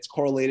fact that it's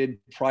correlated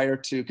prior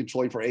to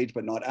controlling for age,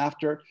 but not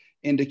after,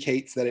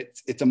 indicates that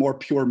it's a more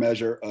pure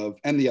measure of,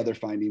 and the other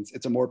findings,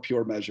 it's a more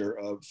pure measure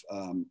of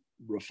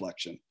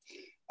reflection.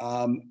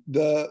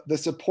 The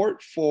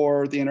support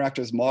for the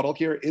interactivism model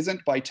here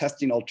isn't by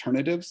testing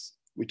alternatives.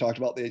 We talked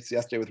about this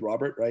yesterday with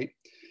Robert, right?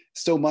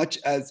 So much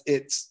as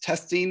it's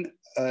testing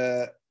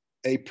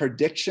a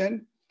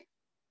prediction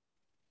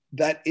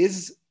that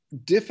is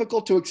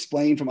difficult to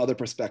explain from other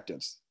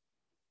perspectives.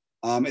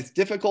 It's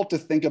difficult to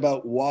think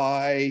about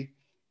why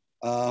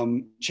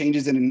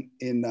changes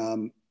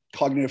in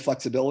cognitive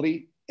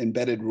flexibility,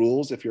 embedded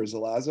rules, if you're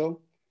Zalazo,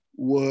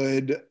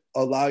 would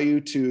allow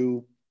you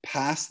to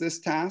pass this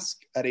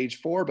task at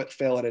age 4, but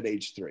fail it at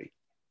age 3.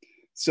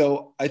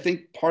 So I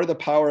think part of the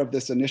power of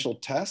this initial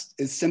test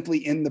is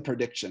simply in the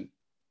prediction.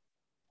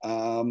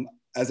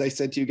 As I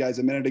said to you guys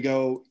a minute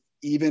ago,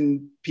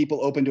 even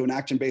people open to an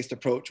action-based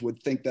approach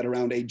would think that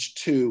around age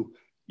 2,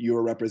 you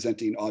are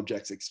representing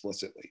objects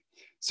explicitly.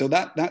 So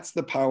that's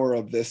the power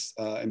of this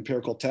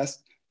empirical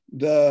test.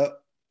 The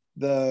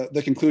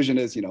conclusion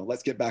is,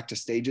 let's get back to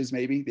stages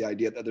maybe, the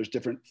idea that there's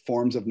different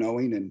forms of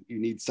knowing and you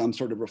need some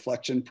sort of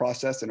reflection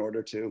process in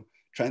order to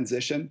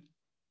transition.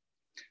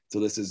 So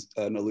this is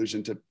an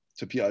allusion to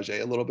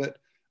Piaget a little bit.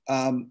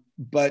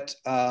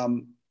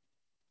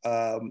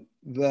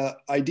 The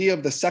idea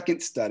of the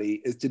second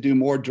study is to do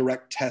more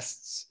direct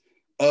tests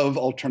of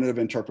alternative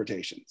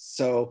interpretations.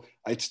 So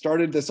I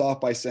started this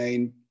off by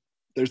saying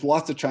there's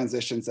lots of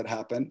transitions that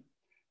happen.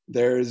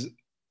 There's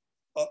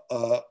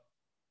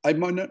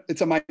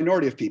it's a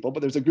minority of people,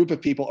 but there's a group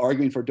of people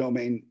arguing for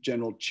domain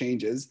general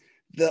changes.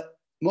 The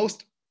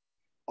most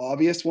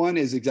obvious one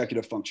is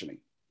executive functioning.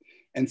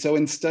 And so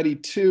in study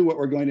 2, what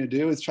we're going to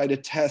do is try to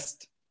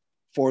test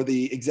for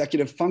the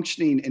executive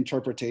functioning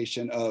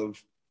interpretation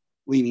of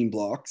leaning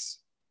blocks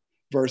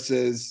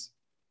versus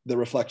the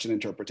reflection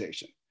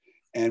interpretation.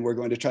 And we're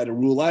going to try to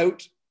rule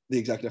out the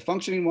executive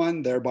functioning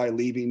one, thereby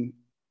leaving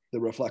the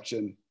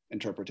reflection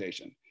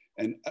interpretation.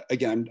 And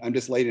again, I'm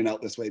just laying it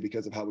out this way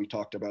because of how we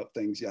talked about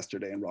things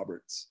yesterday in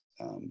Robert's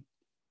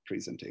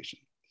presentation.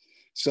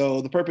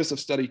 So the purpose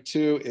of study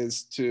 2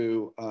 is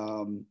to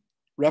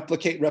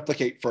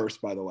replicate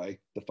first, by the way,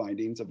 the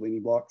findings of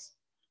leaning blocks.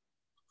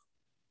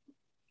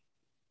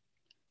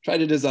 Try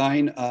to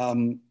design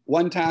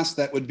one task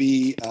that would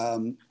be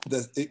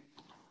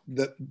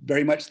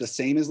very much the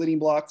same as leading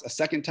blocks, a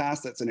second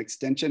task that's an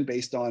extension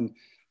based on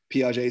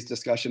Piaget's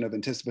discussion of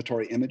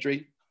anticipatory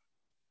imagery,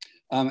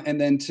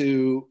 and then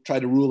to try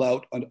to rule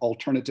out an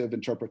alternative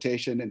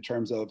interpretation in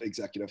terms of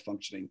executive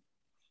functioning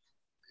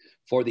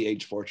for the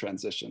age 4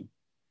 transition.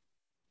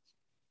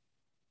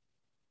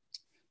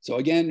 So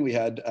again, we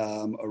had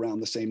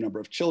around the same number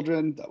of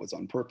children. That was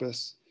on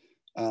purpose.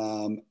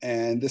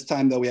 And this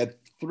time though, we had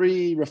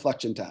 3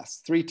 reflection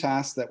tasks, 3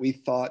 tasks that we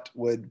thought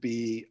would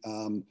be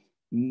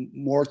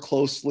more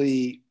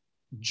closely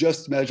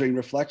just measuring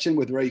reflection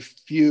with very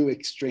few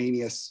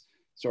extraneous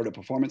sort of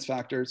performance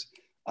factors,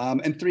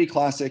 and 3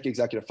 classic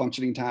executive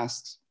functioning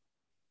tasks.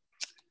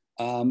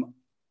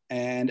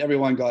 And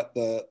everyone got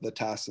the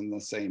tasks in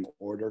the same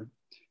order.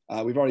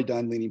 We've already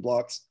done leaning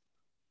blocks.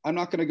 I'm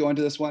not going to go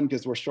into this one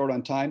because we're short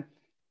on time.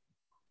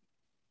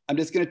 I'm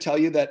just going to tell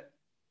you that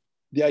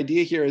the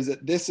idea here is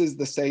that this is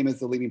the same as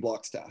the leaning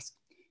blocks task.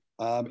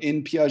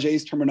 In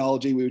Piaget's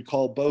terminology, we would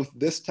call both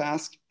this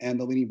task and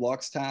the leaning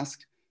blocks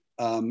task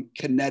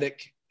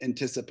kinetic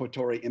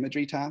anticipatory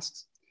imagery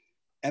tasks.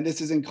 And this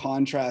is in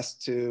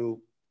contrast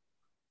to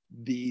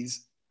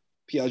these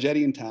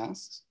Piagetian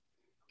tasks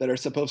that are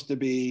supposed to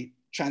be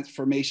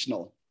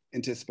transformational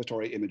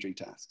anticipatory imagery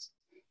tasks.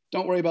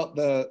 Don't worry about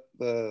the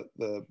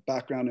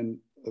background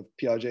of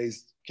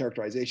Piaget's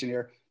characterization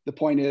here. The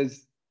point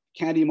is,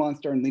 Candy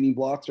Monster and leaning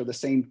blocks are the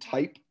same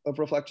type of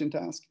reflection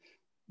task.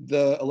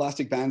 The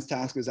elastic bands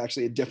task is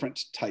actually a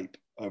different type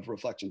of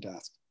reflection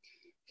task.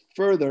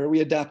 Further,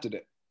 we adapted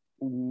it.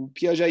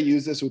 Piaget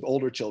used this with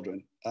older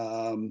children,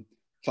 5,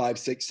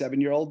 6,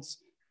 7-year-olds.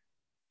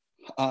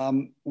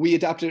 We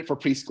adapted it for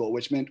preschool,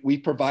 which meant we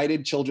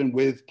provided children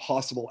with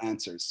possible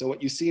answers. So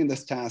what you see in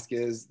this task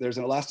is there's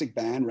an elastic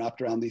band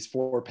wrapped around these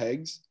 4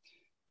 pegs.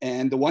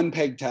 And the 1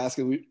 peg task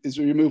is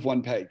we remove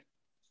 1 peg.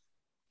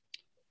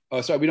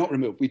 Oh, sorry, we don't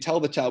remove. We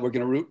tell the child we're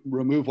going to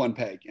remove 1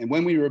 peg. And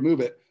when we remove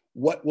it,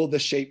 what will the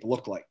shape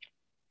look like?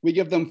 We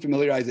give them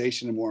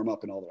familiarization and warm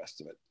up and all the rest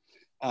of it.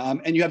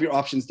 And you have your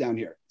options down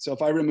here. So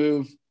if I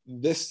remove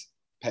this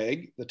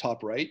peg, the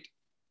top right,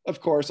 of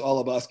course, all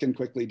of us can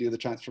quickly do the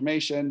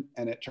transformation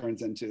and it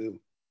turns into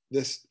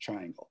this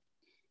triangle.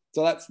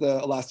 So that's the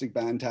elastic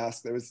band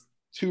task. There was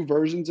 2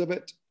 versions of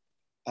it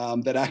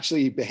that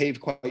actually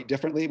behave quite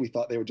differently. We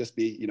thought they would just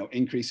be,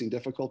 increasing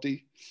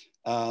difficulty.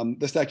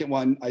 The second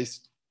one,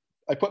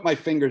 I put my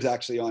fingers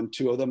actually on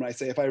 2 of them and I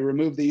say, if I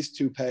remove these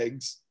 2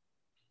 pegs,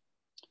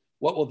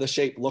 what will the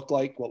shape look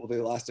like? What will the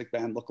elastic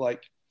band look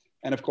like?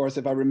 And of course,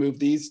 if I remove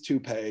these 2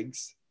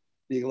 pegs,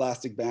 the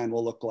elastic band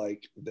will look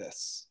like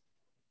this.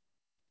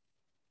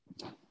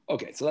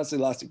 Okay, so that's the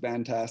elastic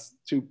band task,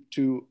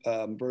 two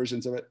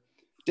versions of it.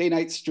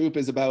 Day-night Stroop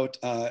is about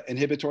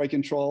inhibitory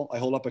control. I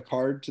hold up a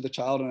card to the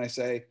child and I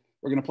say,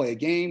 we're gonna play a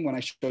game. When I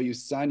show you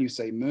sun, you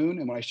say moon.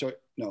 And when I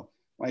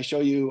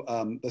show you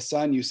the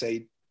sun, you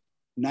say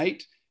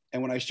night.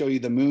 And when I show you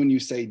the moon, you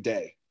say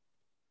day.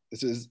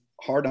 This is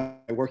hard on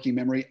my working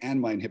memory and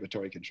my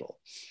inhibitory control.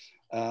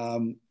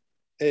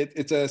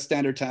 It's a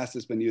standard task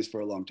that's been used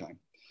for a long time.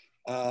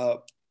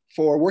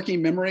 For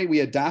working memory, we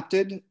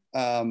adapted.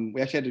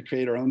 We actually had to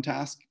create our own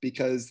task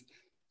because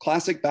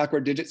classic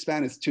backward digit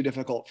span is too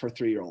difficult for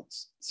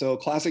 3-year-olds. So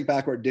classic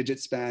backward digit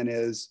span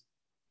is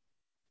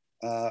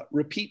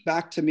repeat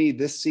back to me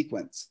this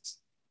sequence,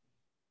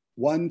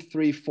 1,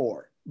 3,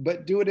 4,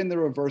 but do it in the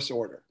reverse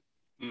order.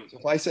 So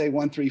if I say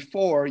 1, 3,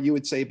 4, you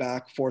would say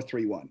back 4,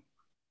 3, 1.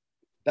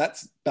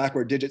 That's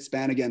backward digit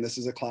span. Again, this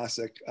is a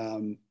classic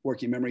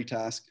working memory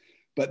task,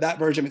 but that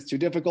version is too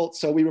difficult.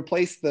 So we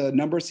replaced the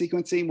number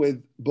sequencing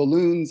with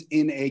balloons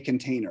in a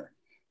container.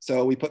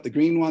 So we put the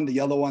green one, the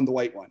yellow one, the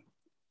white one.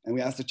 And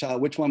we asked the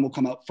child which one will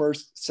come out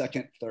first,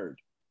 second, third.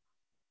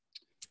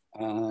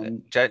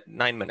 9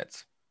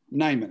 minutes.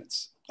 9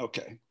 minutes,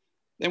 okay.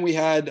 Then we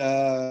had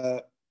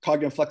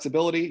cognitive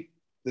flexibility.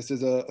 This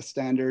is a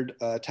standard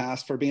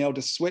task for being able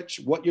to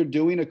switch what you're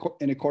doing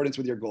in accordance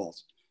with your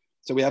goals.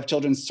 So we have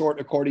children sort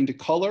according to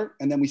color,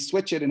 and then we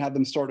switch it and have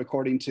them sort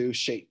according to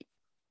shape.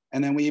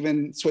 And then we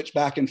even switch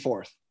back and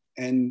forth.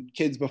 And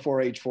kids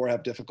before age 4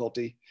 have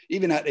difficulty.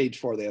 Even at age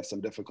 4, they have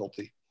some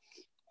difficulty.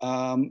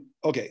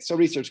 Okay, so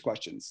research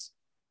questions.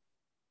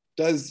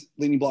 Does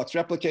leaning blocks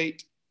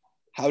replicate?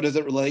 How does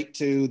it relate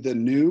to the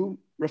new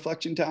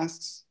reflection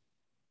tasks?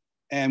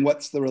 And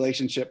what's the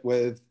relationship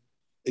with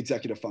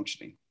executive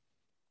functioning?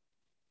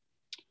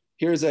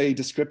 Here's a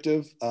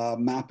descriptive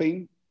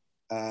mapping.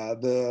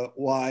 The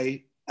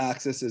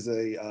y-axis is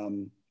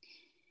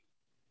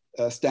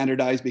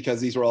standardized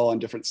because these are all on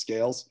different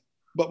scales.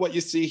 But what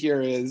you see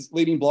here is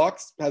leading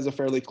blocks has a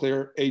fairly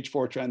clear age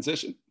 4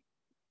 transition,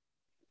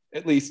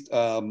 at least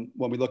when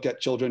we look at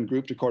children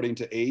grouped according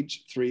to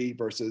age, 3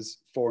 versus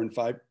 4 and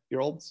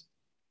 5-year-olds.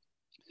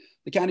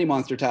 The Candy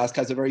Monster task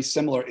has a very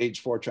similar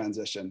age 4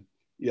 transition.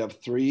 You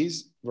have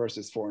 3s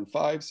versus 4 and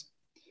 5s.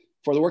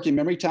 For the working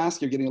memory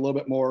task, you're getting a little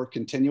bit more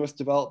continuous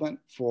development.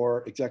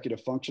 For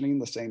executive functioning,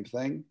 the same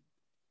thing.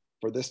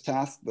 For this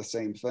task, the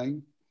same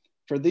thing.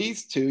 For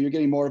these two, you're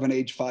getting more of an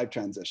age 5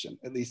 transition.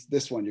 At least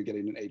this one, you're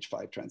getting an age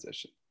 5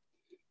 transition.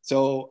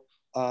 So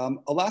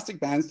elastic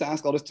bands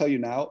task, I'll just tell you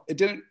now, it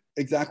didn't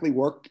exactly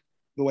work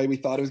the way we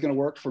thought it was going to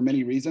work for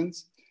many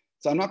reasons.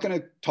 So I'm not going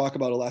to talk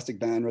about elastic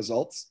band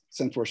results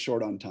since we're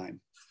short on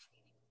time.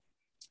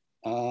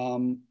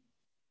 All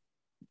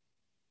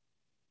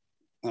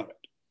right.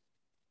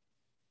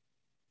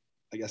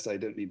 I guess I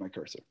didn't need my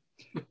cursor.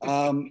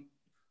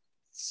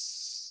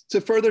 To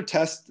further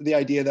test the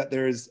idea that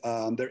there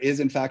is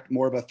in fact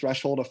more of a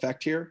threshold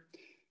effect here,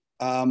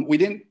 we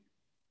didn't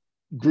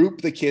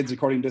group the kids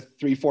according to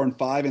 3, 4, and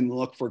 5 and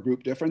look for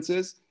group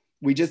differences.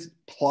 We just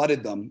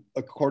plotted them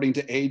according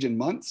to age and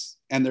months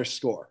and their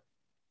score.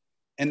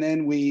 And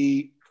then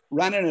we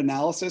ran an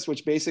analysis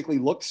which basically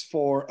looks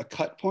for a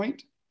cut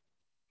point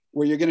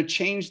where you're going to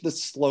change the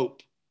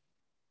slope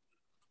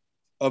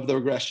of the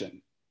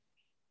regression.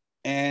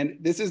 And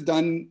this is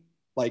done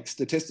like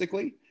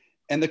statistically.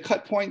 And the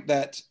cut point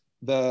that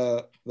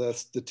the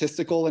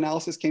statistical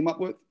analysis came up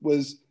with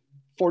was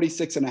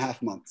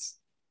 46.5 months.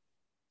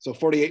 So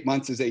 48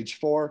 months is age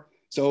 4.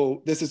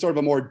 So this is sort of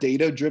a more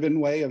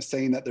data-driven way of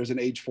saying that there's an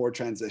age 4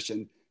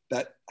 transition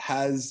that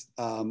has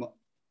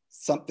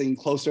something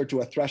closer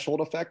to a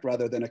threshold effect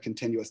rather than a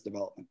continuous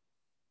development.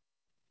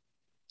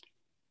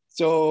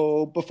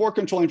 So before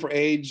controlling for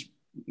age,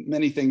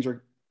 many things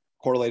are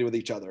correlated with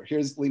each other.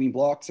 Here's leading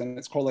blocks, and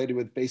it's correlated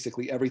with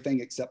basically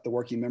everything except the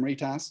working memory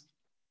task.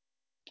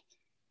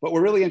 But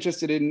we're really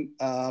interested in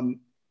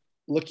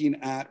looking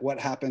at what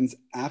happens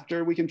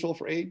after we control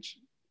for age.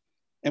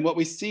 And what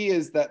we see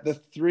is that the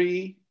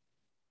 3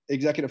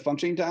 executive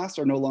functioning tasks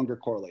are no longer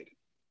correlated.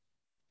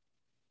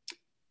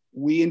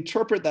 We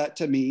interpret that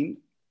to mean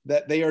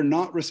that they are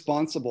not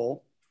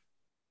responsible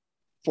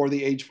for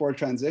the age 4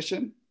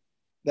 transition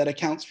that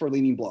accounts for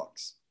leaning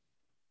blocks.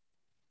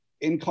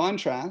 In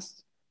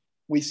contrast,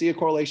 we see a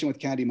correlation with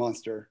Candy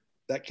Monster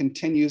that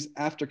continues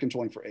after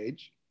controlling for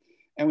age.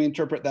 And we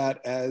interpret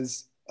that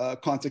as a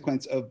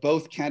consequence of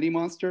both Candy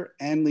Monster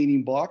and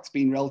leaning blocks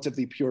being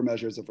relatively pure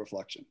measures of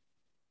reflection.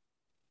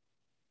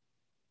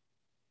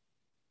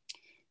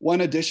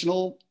 One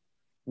additional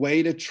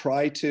way to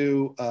try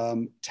to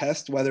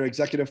test whether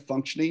executive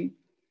functioning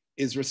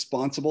is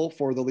responsible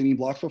for the leaning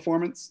blocks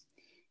performance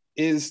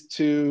is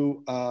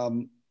to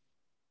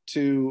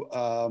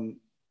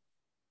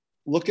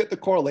look at the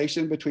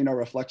correlation between our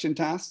reflection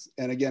tasks.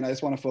 And again, I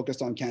just want to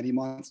focus on Candy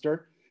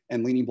Monster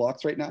and leaning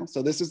blocks right now.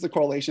 So this is the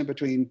correlation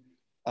between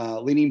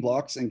leaning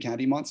blocks and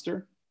Candy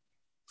Monster,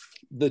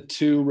 the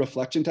two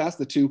reflection tasks,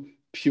 the two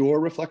pure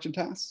reflection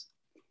tasks,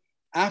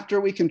 after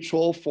we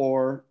control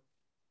for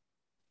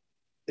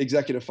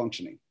executive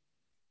functioning.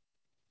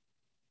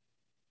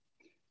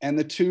 And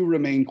the two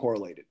remain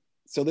correlated.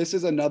 So this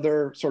is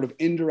another sort of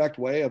indirect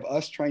way of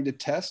us trying to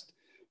test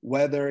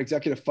whether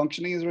executive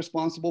functioning is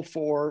responsible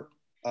for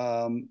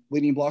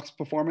leaning blocks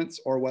performance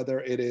or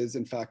whether it is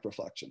in fact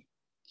reflection.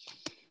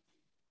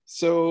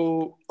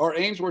 So our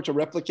aims were to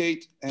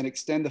replicate and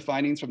extend the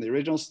findings from the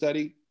original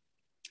study,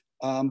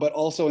 but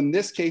also in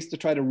this case to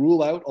try to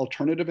rule out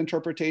alternative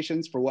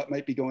interpretations for what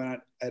might be going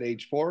on at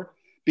age 4,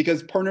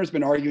 because Perner's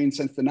been arguing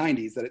since the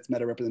 90s that it's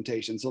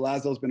meta-representation. So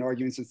Laszlo's been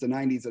arguing since the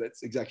 90s that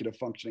it's executive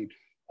functioning,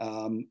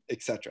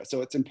 et cetera. So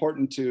it's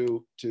important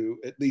to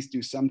at least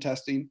do some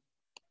testing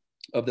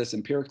of this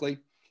empirically.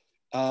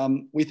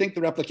 We think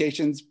the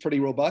replication's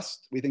pretty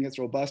robust. We think it's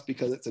robust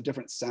because it's a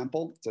different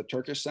sample. It's a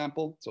Turkish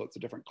sample, so it's a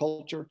different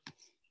culture.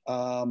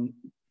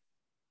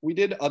 We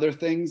did other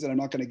things that I'm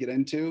not going to get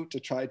into to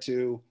try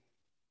to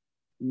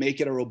make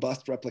it a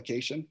robust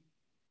replication.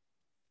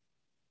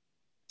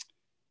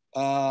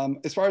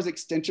 As far as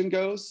extension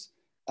goes,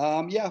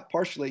 yeah,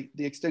 partially.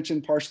 The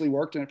extension partially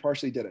worked and it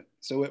partially didn't.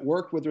 So it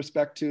worked with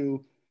respect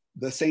to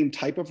the same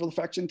type of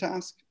reflection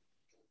task.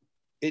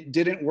 It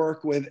didn't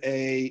work with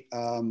a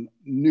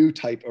new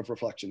type of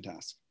reflection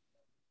task.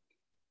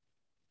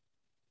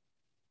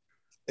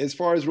 As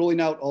far as ruling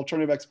out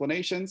alternative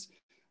explanations,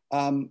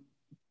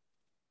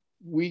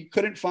 we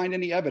couldn't find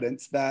any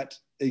evidence that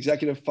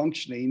executive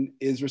functioning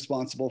is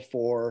responsible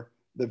for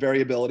the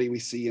variability we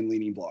see in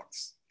leaning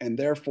blocks. And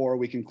therefore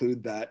we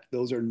conclude that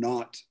those are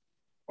not,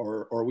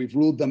 or we've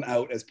ruled them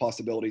out as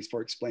possibilities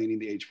for explaining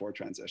the age 4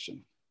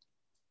 transition.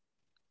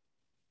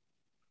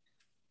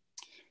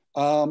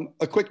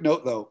 A quick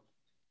note though,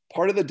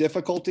 part of the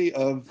difficulty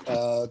of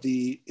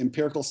the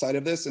empirical side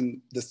of this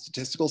and the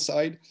statistical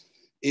side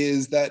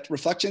is that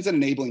reflection is an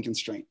enabling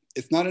constraint.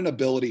 It's not an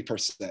ability per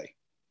se.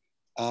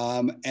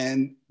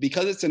 And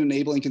because it's an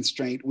enabling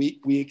constraint, we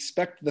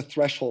expect the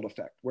threshold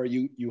effect where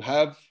you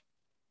have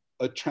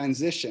a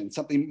transition,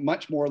 something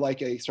much more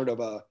like a sort of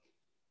a,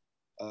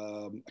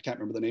 I can't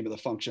remember the name of the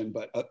function,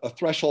 but a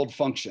threshold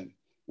function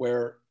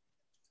where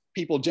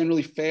people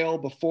generally fail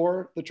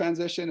before the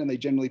transition and they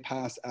generally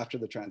pass after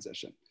the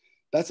transition.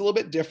 That's a little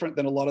bit different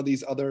than a lot of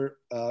these other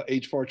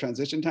age 4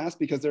 transition tasks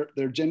because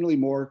they're generally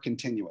more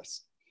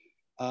continuous.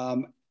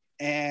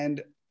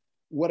 And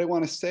what I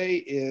want to say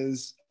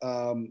is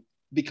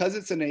because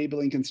it's an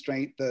enabling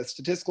constraint, the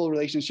statistical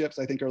relationships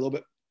I think are a little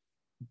bit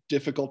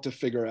difficult to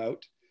figure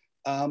out.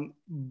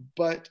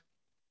 But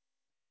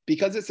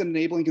because it's an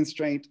enabling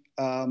constraint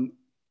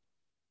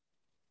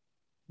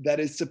that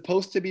is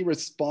supposed to be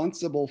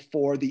responsible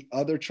for the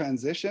other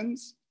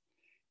transitions,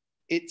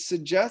 it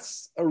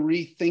suggests a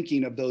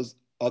rethinking of those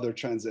other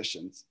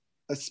transitions,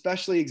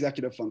 especially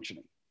executive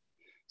functioning.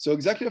 So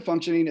executive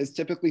functioning is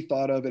typically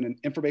thought of in an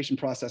information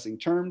processing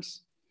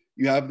terms.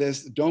 You have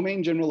this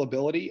domain general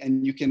ability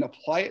and you can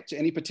apply it to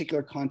any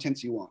particular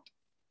contents you want.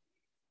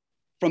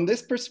 From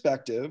this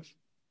perspective,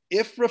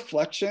 if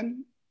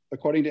reflection,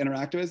 according to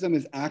interactivism,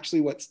 is actually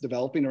what's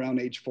developing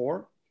around age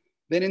 4,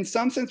 then in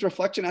some sense,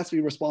 reflection has to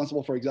be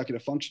responsible for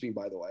executive functioning,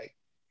 by the way.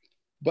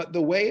 But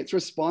the way it's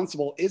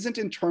responsible isn't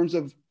in terms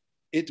of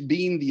it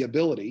being the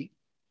ability,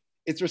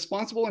 it's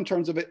responsible in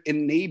terms of it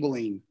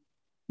enabling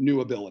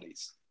new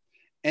abilities.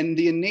 And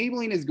the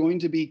enabling is going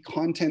to be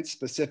content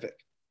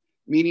specific,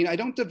 meaning I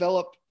don't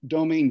develop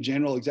domain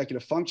general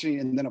executive functioning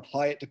and then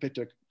apply it to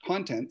particular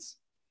contents.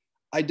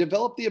 I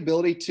develop the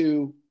ability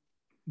to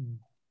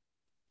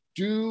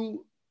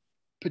do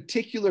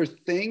particular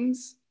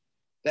things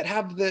that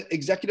have the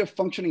executive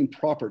functioning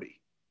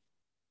property.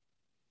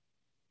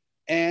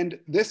 And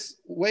this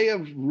way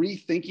of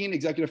rethinking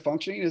executive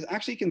functioning is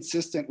actually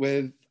consistent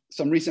with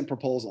some recent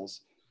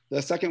proposals.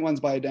 The second one's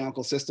by a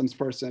dynamical systems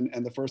person,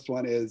 and the first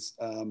one is,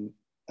 I'm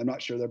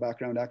not sure their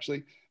background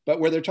actually,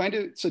 but where they're trying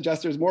to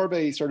suggest there's more of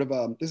a sort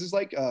of, this is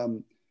like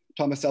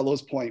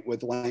Tomasello's point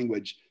with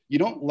language. You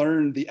don't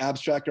learn the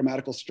abstract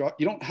grammatical structure,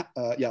 you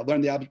don't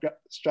learn the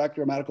abstract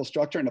grammatical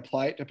structure and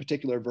apply it to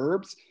particular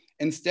verbs.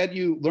 Instead,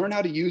 you learn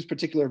how to use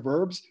particular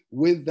verbs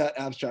with that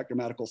abstract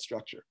grammatical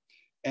structure.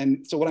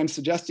 And so what I'm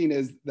suggesting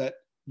is that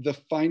the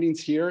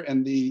findings here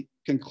and the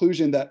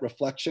conclusion that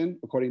reflection,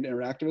 according to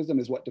interactivism,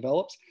 is what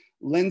develops,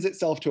 lends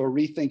itself to a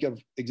rethink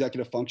of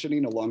executive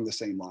functioning along the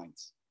same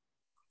lines.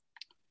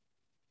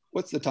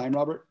 What's the time,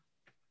 Robert?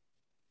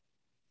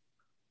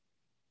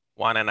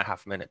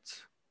 1.5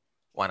 minutes.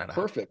 1.5.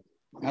 Perfect.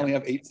 I only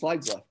have 8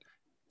 slides left.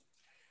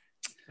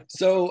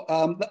 So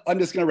I'm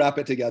just going to wrap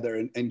it together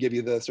and give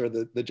you the sort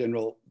of the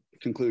general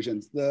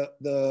conclusions.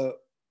 The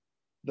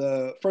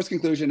first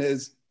conclusion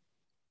is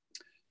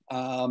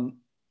Even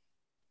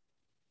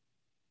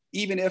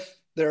if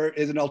there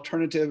is an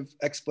alternative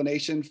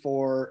explanation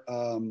for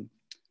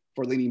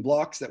leaning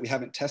blocks that we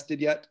haven't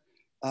tested yet,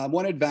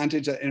 one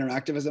advantage that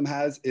interactivism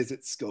has is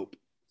its scope.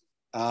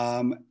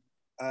 I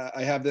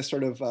have this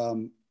sort of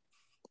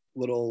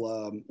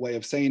little way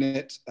of saying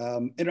it.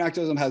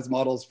 Interactivism has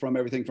models from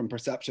everything from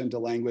perception to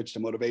language to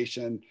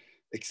motivation,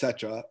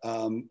 etc.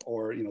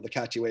 Or the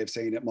catchy way of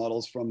saying it,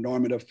 models from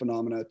normative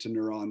phenomena to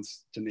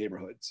neurons to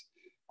neighborhoods.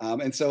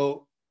 And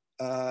so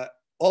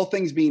all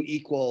things being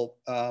equal,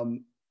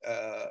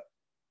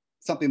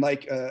 something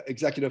like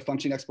executive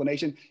function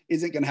explanation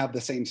isn't going to have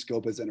the same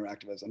scope as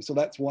interactivism. So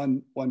that's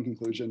one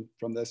conclusion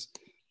from this.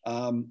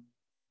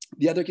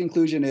 The other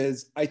conclusion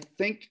is, I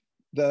think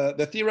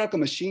the theoretical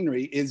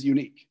machinery is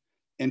unique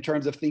in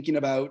terms of thinking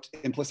about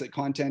implicit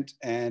content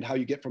and how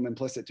you get from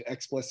implicit to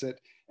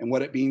explicit and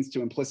what it means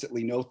to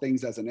implicitly know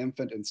things as an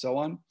infant and so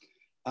on.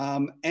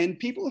 And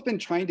people have been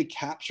trying to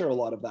capture a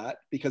lot of that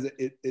because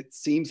it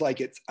seems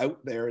like it's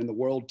out there in the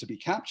world to be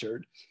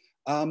captured,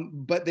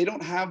 but they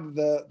don't have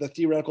the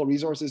theoretical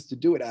resources to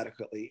do it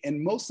adequately.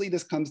 And mostly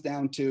this comes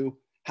down to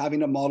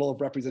having a model of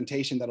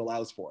representation that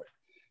allows for it.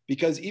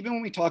 Because even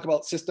when we talk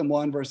about system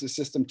 1 versus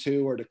system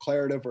 2 or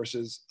declarative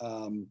versus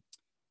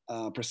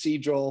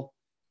procedural,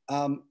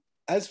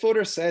 as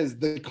Fodor says,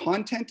 the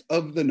content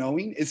of the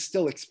knowing is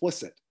still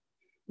explicit.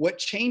 What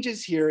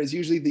changes here is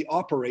usually the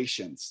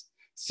operations.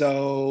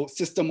 So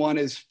system 1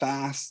 is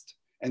fast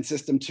and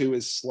system 2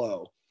 is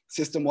slow.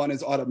 System 1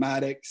 is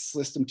automatic,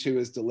 system 2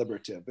 is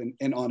deliberative,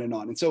 and on and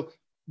on. And so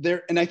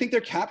I think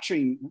they're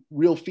capturing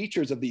real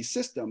features of these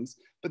systems,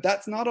 but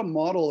that's not a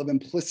model of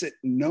implicit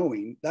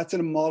knowing. That's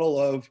a model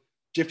of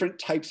different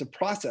types of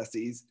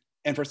processes.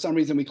 And for some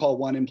reason, we call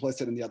one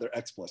implicit and the other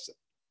explicit.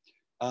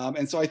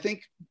 And so I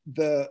think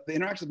the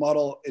interactive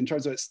model, in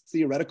terms of its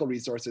theoretical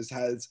resources,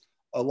 has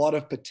a lot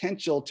of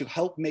potential to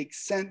help make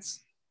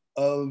sense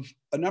of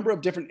a number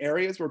of different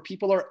areas where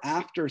people are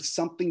after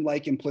something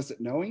like implicit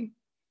knowing,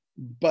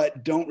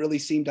 but don't really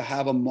seem to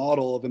have a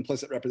model of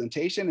implicit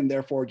representation and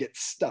therefore get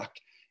stuck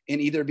in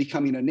either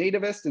becoming a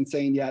nativist and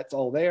saying, yeah, it's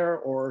all there,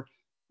 or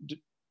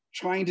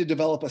trying to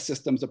develop a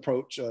systems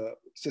approach,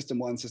 system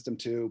 1, system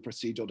 2,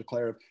 procedural,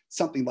 declarative,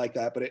 something like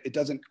that, but it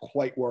doesn't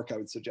quite work, I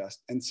would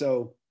suggest. And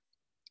so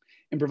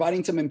in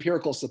providing some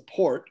empirical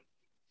support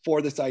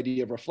for this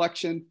idea of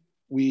reflection,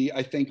 we,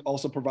 I think,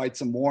 also provide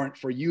some warrant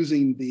for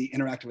using the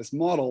interactivist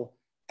model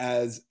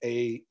as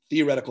a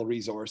theoretical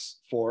resource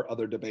for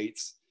other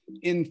debates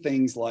in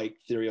things like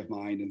theory of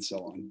mind and so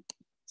on.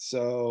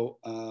 So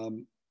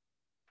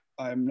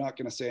I'm not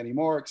going to say any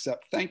more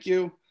except thank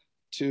you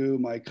to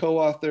my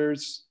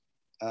co-authors,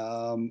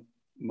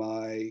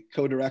 my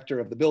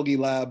co-director of the Bilgi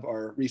Lab,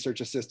 our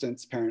research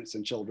assistants, parents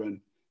and children,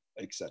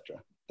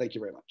 etc. Thank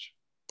you very much.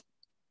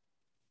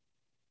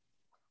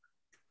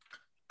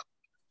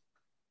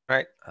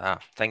 Right.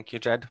 Thank you,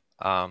 Jed.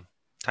 Time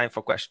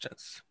for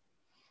questions.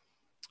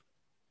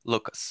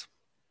 Lucas.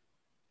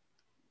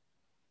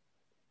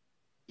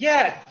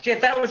 Yeah,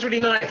 Jed, that was really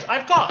nice.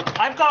 I've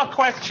got a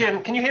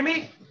question. Can you hear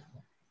me?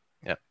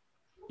 Yeah.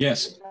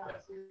 Yes.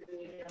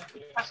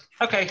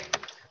 Okay.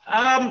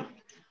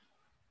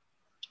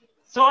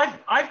 So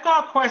I've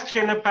got a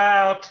question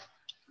about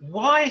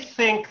why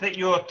think that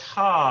your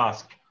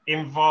task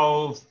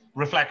involves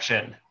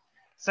reflection.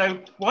 So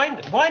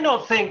why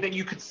not think that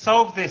you could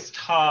solve this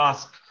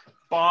task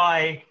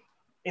by,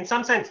 in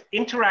some sense,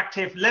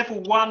 interactive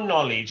level 1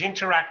 knowledge,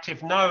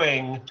 interactive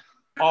knowing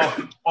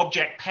of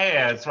object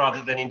pairs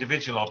rather than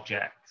individual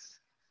objects?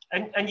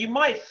 And you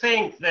might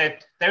think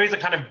that there is a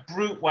kind of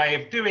brute way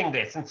of doing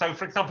this. And so,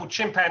 for example,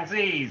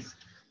 chimpanzees,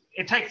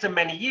 it takes them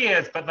many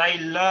years, but they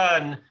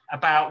learn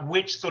about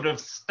which sort of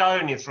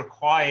stone is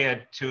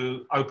required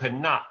to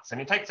open nuts. And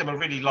it takes them a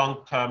really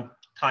long-term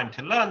time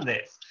to learn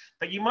this.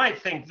 But you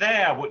might think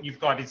there what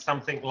you've got is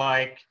something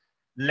like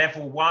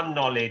level 1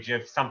 knowledge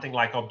of something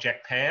like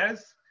object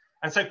pairs.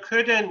 And so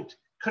couldn't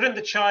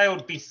the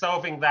child be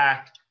solving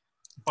that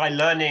by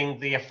learning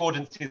the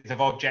affordances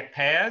of object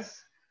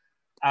pairs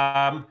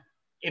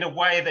in a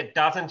way that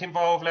doesn't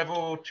involve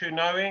level 2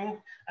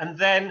 knowing? And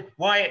then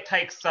why it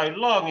takes so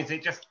long is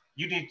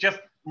you need just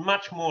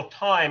much more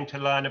time to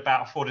learn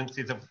about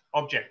affordances of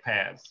object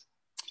pairs.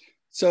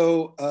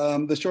 So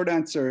the short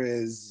answer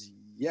is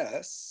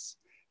yes,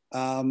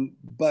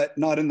 but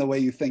not in the way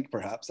you think,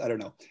 perhaps. I don't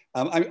know.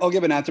 I'll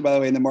give an answer, by the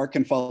way, and then Mark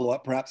can follow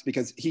up, perhaps,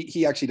 because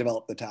he actually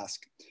developed the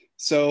task.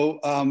 So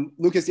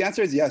Lucas, the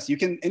answer is yes.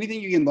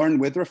 Anything you can learn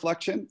with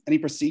reflection, any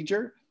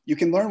procedure, you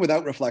can learn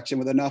without reflection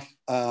with enough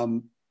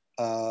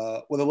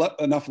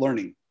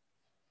learning.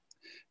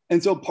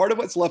 And so part of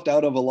what's left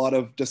out of a lot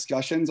of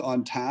discussions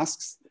on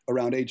tasks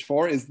around age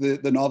 4 is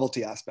the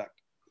novelty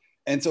aspect.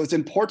 And so it's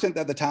important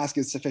that the task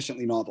is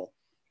sufficiently novel,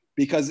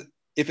 because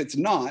if it's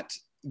not,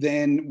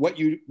 then what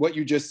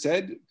you just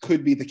said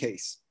could be the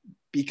case.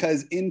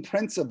 Because in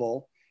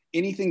principle,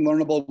 anything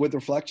learnable with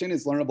reflection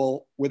is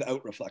learnable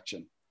without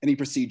reflection, any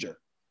procedure.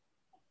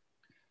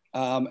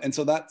 And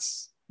so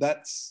that's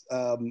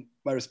my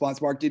response.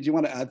 Mark, did you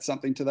want to add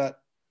something to that?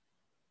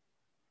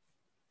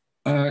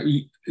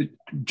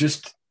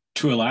 Just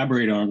to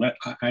elaborate on that,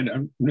 I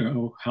don't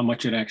know how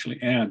much it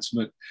actually adds,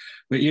 but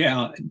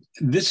yeah,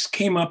 this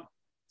came up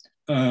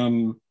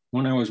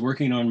when I was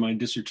working on my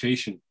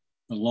dissertation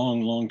a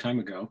long time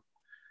ago.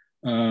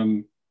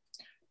 And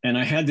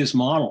I had this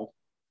model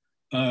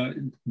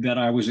that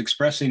I was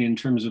expressing in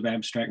terms of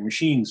abstract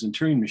machines and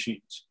Turing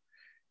machines.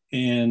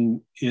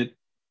 And it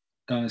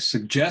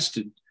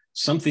suggested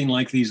something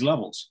like these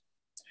levels.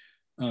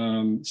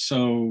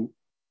 So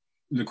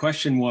the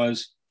question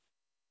was,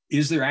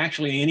 is there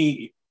actually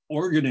any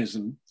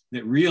organism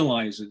that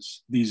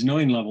realizes these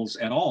knowing levels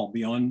at all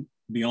beyond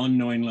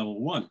knowing level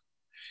 1?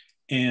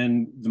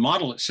 And the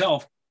model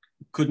itself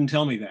couldn't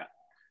tell me that.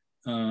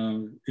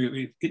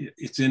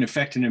 It's in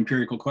effect an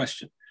empirical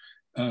question.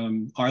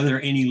 Are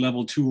there any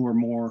level 2 or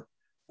more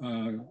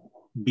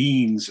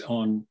beings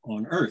on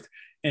Earth?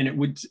 And it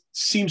would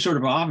seem sort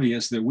of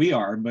obvious that we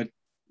are, but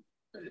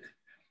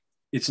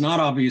it's not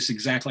obvious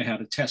exactly how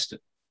to test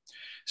it.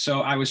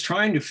 So I was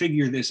trying to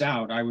figure this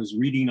out. I was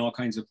reading all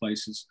kinds of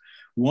places.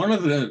 One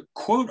of the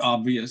quote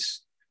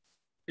obvious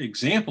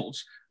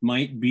examples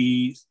might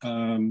be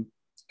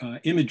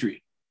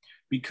imagery,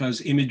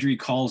 because imagery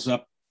calls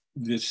up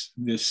this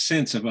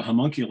sense of a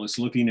homunculus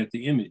looking at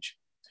the image.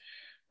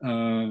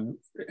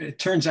 It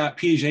turns out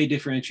Piaget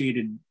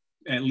differentiated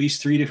at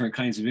least 3 different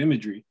kinds of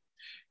imagery.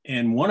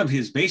 And one of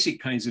his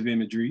basic kinds of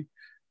imagery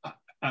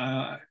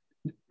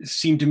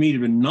seemed to me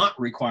to not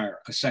require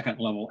a second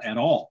level at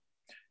all.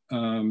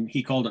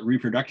 He called it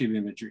reproductive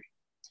imagery.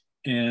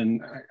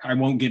 And I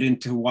won't get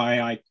into why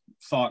I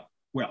thought,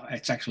 well,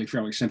 it's actually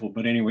fairly simple,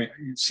 but anyway,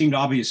 it seemed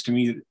obvious to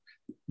me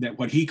that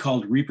what he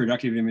called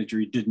reproductive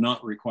imagery did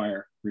not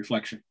require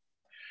reflection.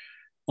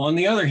 On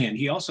the other hand,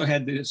 he also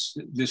had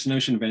this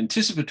notion of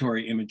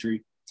anticipatory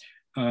imagery.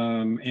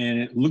 And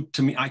it looked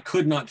to me, I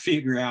could not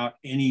figure out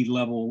any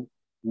level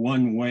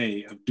 1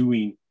 way of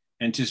doing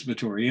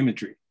anticipatory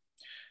imagery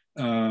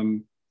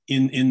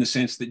in the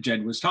sense that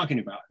Jed was talking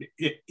about,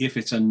 if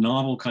it's a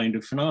novel kind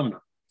of phenomenon.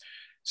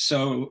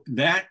 So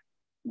that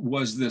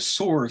was the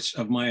source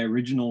of my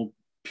original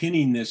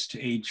pinning this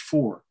to age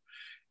 4.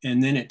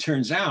 And then it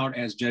turns out,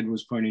 as Jed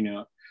was pointing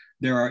out,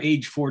 there are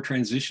age 4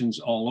 transitions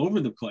all over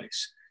the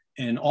place,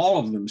 and all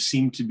of them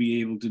seem to be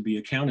able to be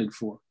accounted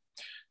for.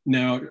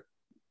 Now,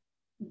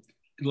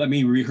 let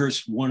me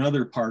rehearse one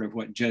other part of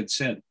what Jed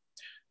said.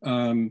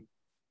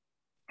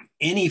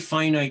 Any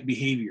finite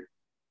behavior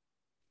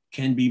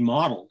can be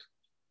modeled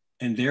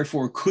and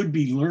therefore could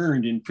be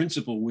learned in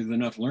principle with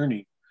enough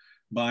learning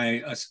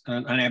by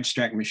an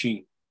abstract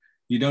machine.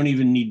 You don't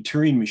even need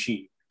Turing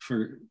machine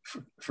for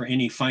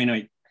any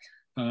finite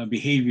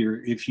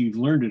behavior if you've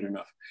learned it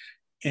enough.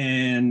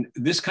 And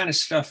this kind of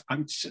stuff,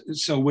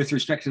 so with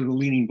respect to the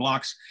leaning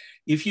blocks,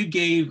 if you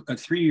gave a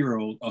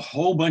 3-year-old a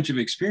whole bunch of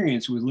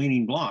experience with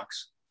leaning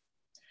blocks,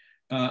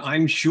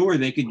 I'm sure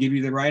they could give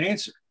you the right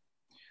answer.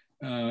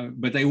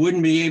 But they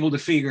wouldn't be able to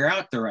figure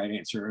out the right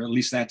answer, or at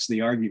least that's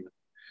the argument.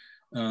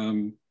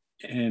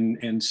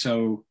 And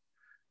so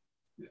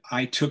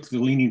I took the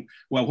leaning,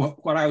 well,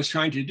 what I was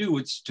trying to do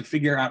was to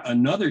figure out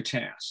another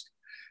task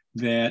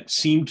that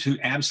seemed to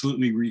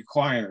absolutely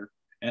require,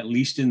 at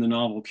least in the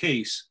novel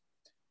case,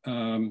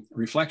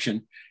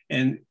 reflection.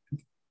 And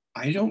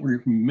I don't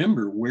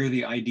remember where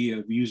the idea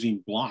of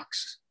using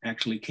blocks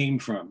actually came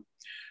from,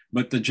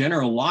 but the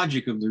general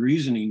logic of the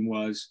reasoning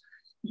was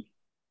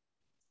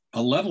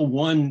a level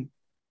 1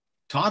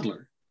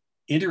 toddler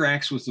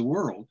interacts with the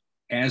world,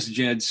 as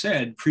Jed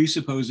said,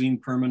 presupposing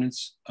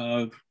permanence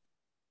of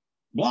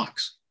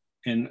blocks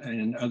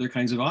and other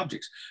kinds of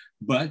objects,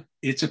 but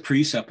it's a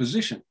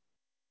presupposition.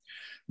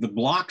 The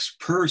blocks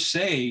per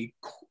se,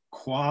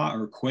 qua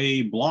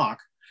block,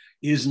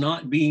 is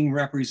not being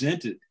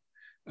represented.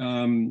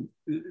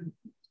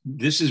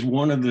 This is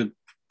one of the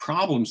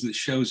problems that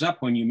shows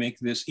up when you make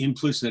this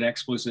implicit,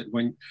 explicit,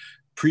 when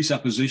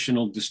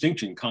presuppositional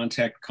distinction,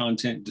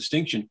 content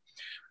distinction.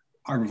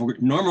 Our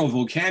normal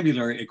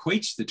vocabulary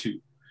equates the two.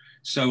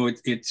 So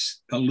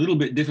it's a little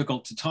bit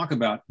difficult to talk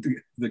about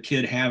the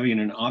kid having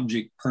an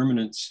object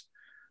permanence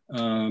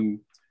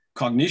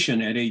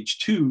cognition at age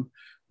 2,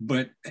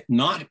 but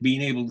not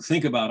being able to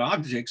think about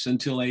objects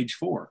until age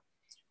 4.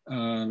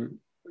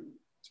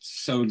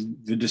 So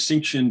the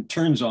distinction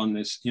turns on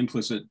this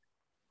implicit,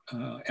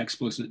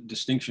 explicit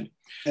distinction.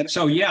 And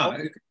so yeah,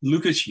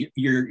 Lucas,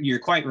 you're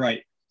quite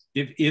right.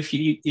 If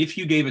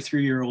you gave a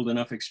 3-year-old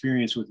enough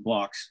experience with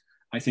blocks,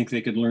 I think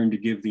they could learn to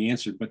give the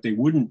answer, but they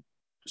wouldn't,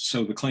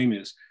 so the claim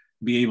is,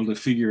 be able to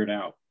figure it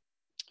out.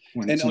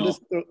 And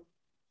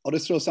I'll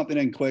just throw something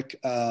in quick.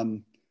 The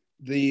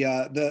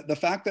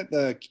fact that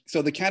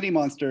the candy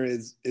monster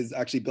is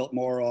actually built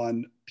more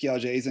on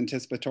Piaget's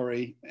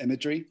anticipatory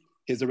imagery,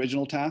 his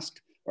original task,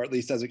 or at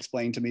least as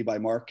explained to me by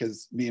Mark,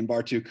 because me and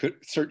Bartu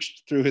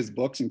searched through his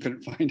books and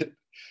couldn't find it.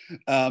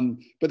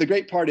 But the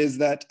great part is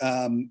that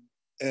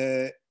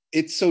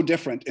it's so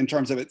different in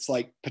terms of its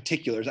like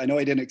particulars. I know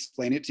I didn't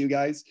explain it to you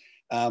guys,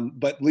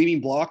 but leaning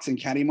blocks and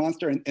candy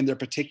monster and their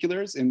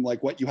particulars and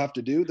like what you have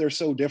to do, they're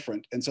so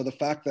different. And so the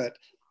fact that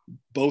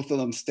both of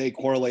them stay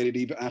correlated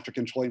even after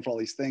controlling for all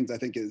these things, I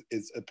think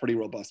is a pretty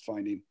robust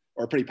finding,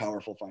 or a pretty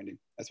powerful finding.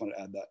 I just want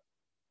to add that.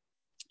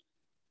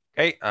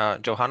 Okay,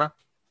 Johanna.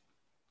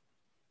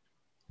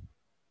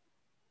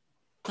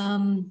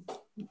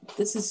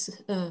 This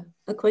is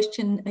a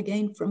question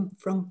again from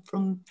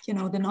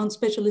the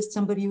non-specialist,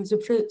 somebody who's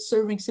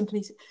observing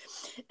simply.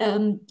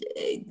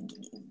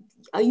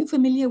 Are you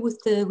familiar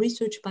with the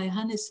research by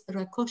Hannes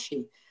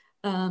Rakosi,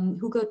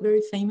 who got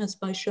very famous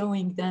by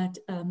showing that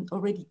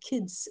already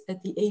kids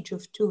at the age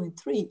of 2 and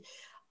 3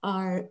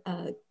 are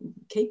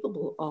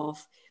capable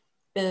of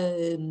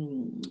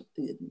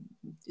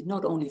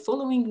not only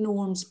following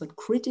norms, but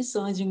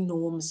criticizing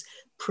norms,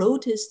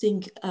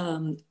 protesting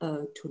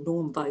to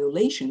norm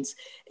violations,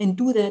 and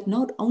do that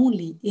not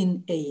only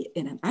in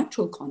an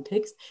actual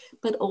context,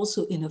 but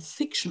also in a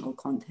fictional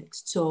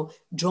context. So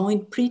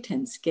joint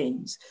pretense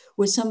games,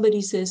 where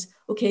somebody says,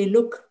 okay,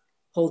 look,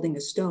 holding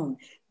a stone,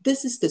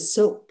 this is the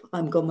soap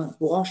I'm gonna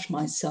wash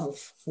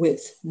myself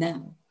with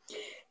now.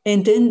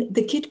 And then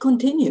the kid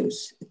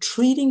continues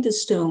treating the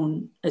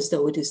stone as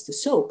though it is the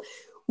soap,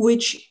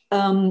 which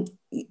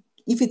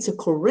if it's a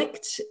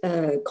correct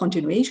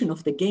continuation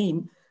of the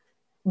game,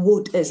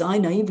 would, as I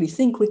naively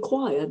think,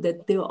 require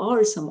that there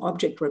are some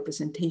object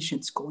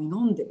representations going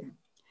on there.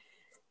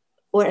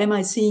 Or am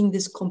I seeing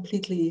this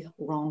completely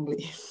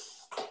wrongly?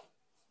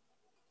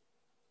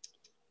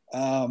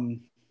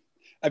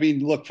 I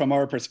mean, look, from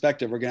our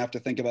perspective, we're gonna have to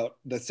think about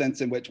the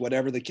sense in which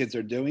whatever the kids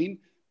are doing,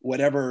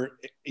 whatever,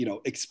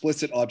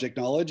 explicit object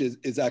knowledge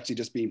is actually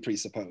just being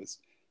presupposed.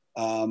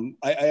 I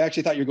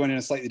actually thought you were going in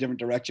a slightly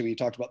different direction when you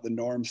talked about the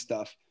norm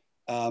stuff.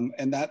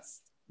 And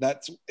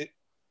that's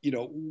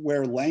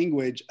where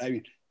language,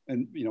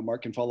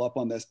 Mark can follow up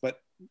on this, but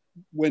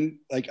when,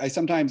 I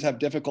sometimes have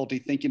difficulty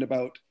thinking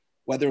about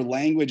whether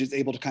language is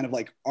able to kind of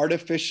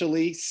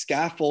artificially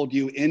scaffold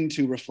you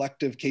into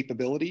reflective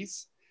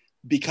capabilities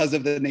because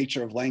of the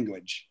nature of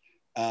language.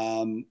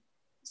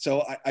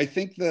 So I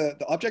think the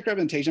object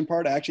representation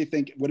part, I actually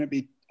think wouldn't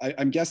be,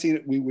 I'm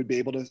guessing we would be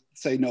able to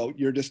say, no,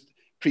 you're just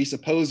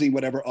presupposing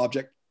whatever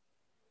object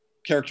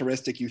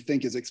characteristic you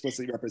think is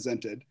explicitly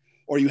represented,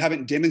 or you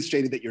haven't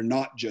demonstrated that you're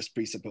not just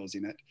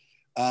presupposing it.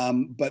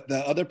 But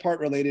the other part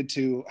related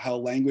to how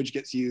language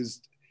gets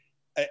used,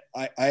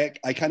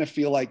 I kind of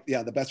feel like,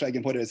 yeah, the best way I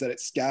can put it is that it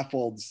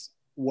scaffolds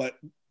what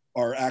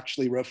are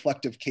actually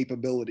reflective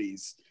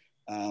capabilities.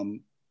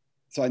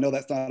 So I know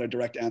that's not a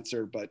direct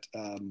answer, but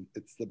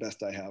it's the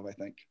best I have, I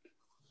think.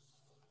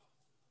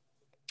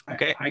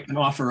 Okay, I can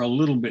offer a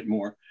little bit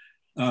more.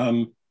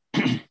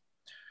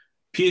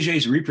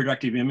 Piaget's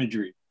reproductive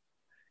imagery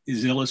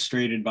is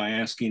illustrated by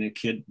asking a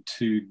kid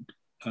to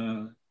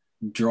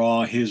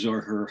draw his or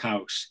her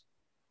house.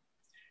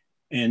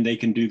 And they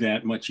can do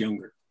that much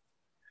younger.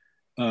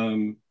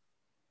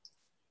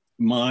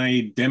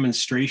 My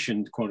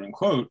demonstration, quote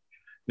unquote,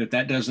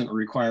 that doesn't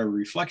require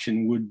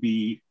reflection would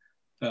be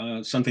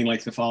something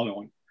like the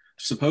following.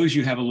 Suppose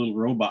you have a little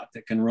robot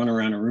that can run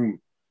around a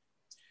room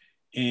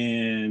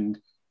and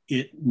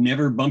it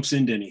never bumps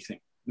into anything.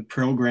 The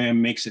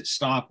program makes it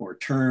stop or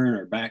turn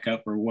or back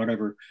up or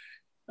whatever,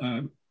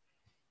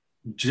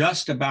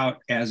 just about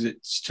as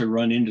it's to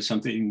run into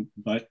something,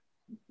 but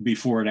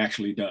before it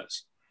actually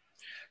does.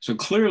 So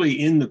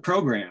clearly in the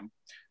program,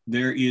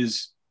 there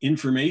is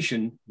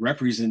information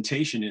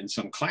representation in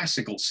some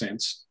classical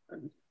sense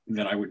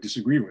that I would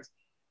disagree with.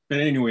 But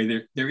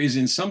anyway, there is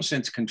in some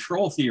sense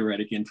control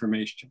theoretic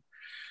information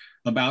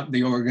about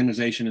the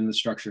organization and the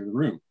structure of the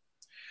room.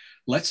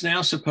 Let's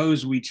now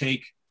suppose we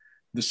take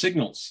the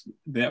signals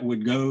that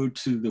would go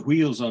to the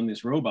wheels on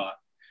this robot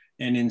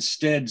and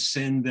instead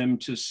send them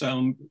to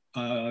some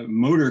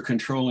motor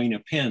controlling a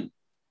pen.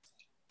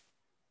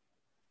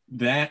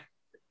 That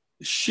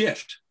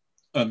shift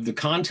of the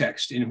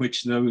context in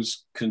which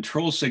those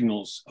control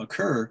signals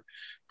occur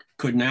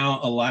could now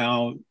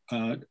allow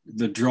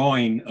the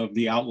drawing of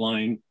the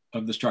outline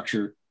of the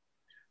structure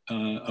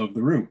of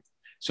the room.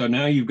 So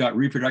now you've got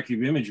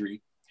reproductive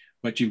imagery,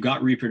 but you've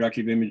got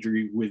reproductive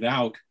imagery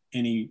without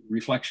any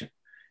reflection.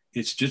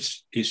 It's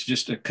just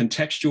a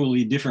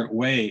contextually different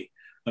way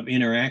of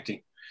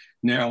interacting.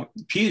 Now,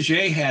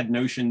 Piaget had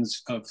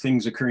notions of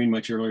things occurring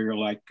much earlier,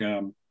 like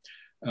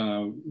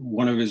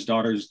one of his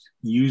daughters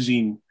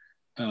using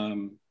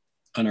an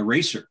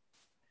eraser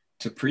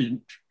to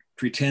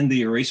pretend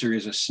the eraser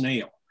is a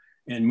snail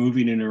and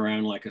moving it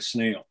around like a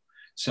snail.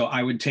 So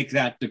I would take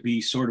that to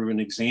be sort of an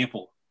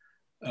example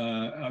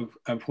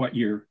of what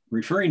you're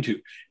referring to.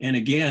 And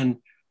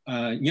again,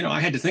 I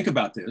had to think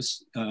about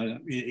this.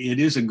 It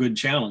is a good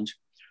challenge,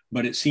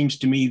 but it seems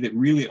to me that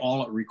really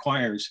all it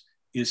requires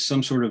is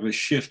some sort of a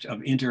shift of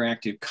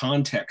interactive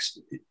context.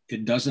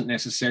 It doesn't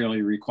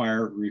necessarily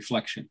require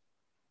reflection.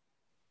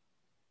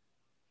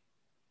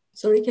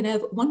 Sorry, can I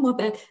have one more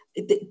back?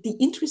 The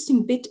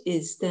interesting bit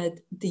is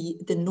that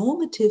the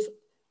normative,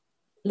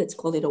 let's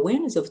call it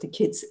awareness of the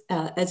kids,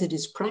 as it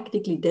is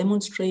practically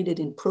demonstrated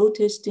in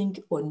protesting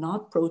or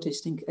not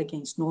protesting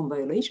against norm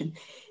violation,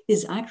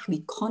 is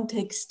actually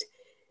context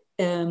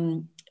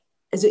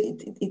as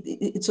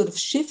it sort of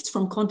shifts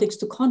from context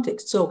to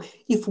context. So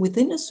if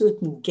within a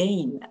certain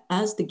game,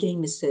 as the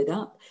game is set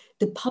up,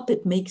 the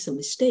puppet makes a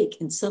mistake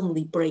and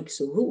suddenly breaks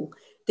a rule,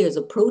 there's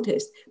a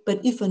protest.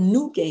 But if a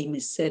new game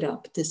is set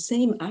up, the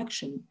same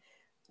action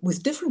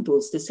with different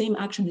rules, the same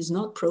action is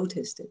not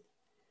protested.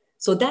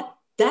 So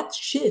that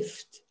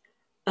shift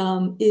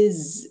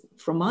is,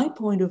 from my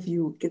point of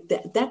view,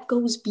 that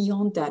goes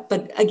beyond that.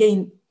 But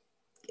again,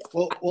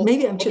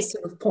 maybe I'm just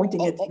sort of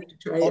pointing at you to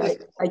try.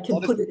 I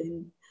can put it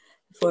in.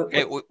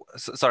 Okay,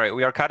 sorry,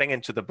 we are cutting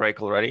into the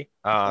break already.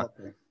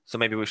 Okay. So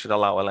maybe we should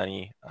allow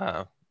Eleni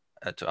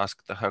to ask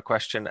her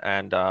question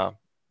and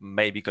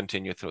maybe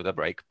continue through the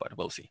break, but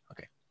we'll see.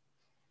 Okay.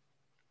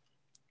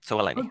 So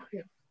Eleni.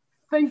 Okay.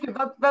 Thank you.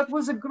 That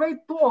was a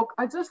great talk.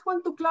 I just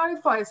want to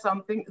clarify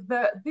something.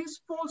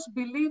 These false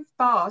belief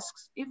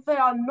tasks, if they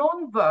are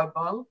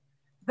non-verbal,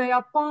 they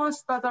are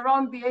passed at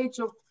around the age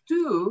of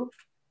 2,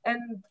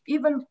 and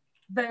even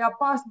they are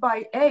passed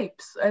by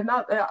apes and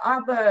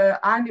other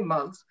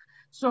animals.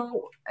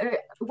 So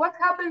what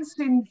happens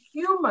in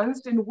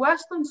humans, in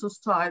Western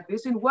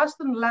societies, in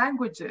Western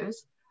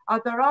languages,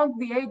 at around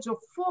the age of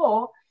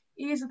 4,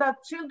 is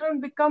that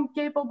children become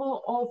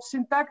capable of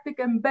syntactic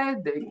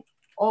embedding,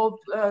 of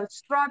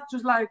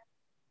structures like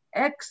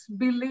X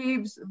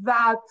believes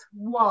that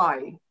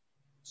Y.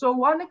 So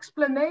one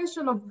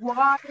explanation of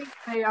why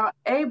they are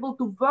able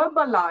to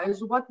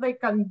verbalize what they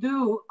can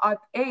do at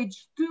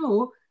age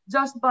 2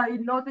 just by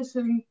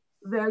noticing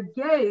their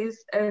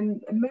gaze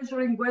and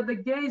measuring where the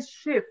gaze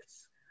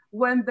shifts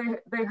when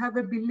they have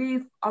a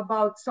belief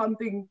about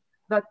something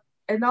that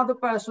another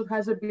person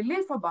has a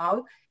belief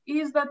about,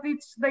 is that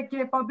it's the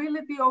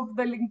capability of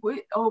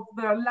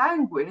their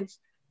language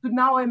to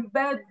now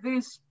embed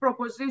these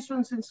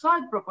propositions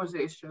inside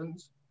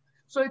propositions.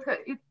 So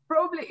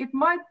it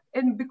might,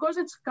 and because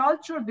it's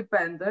culture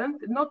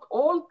dependent, not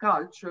all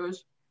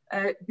cultures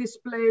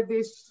display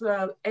this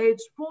age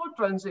 4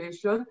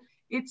 transition,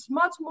 it's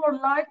much more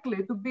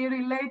likely to be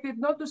related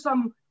not to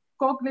some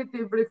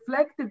cognitive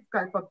reflective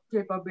type of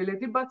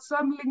capability, but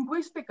some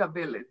linguistic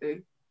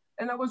ability.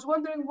 And I was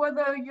wondering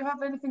whether you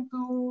have anything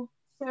to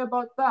say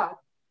about that.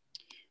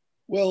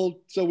 Well,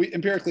 so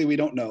empirically, we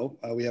don't know.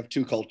 We have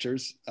 2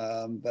 cultures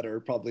that are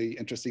probably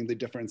interestingly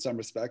different in some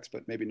respects,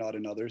 but maybe not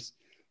in others.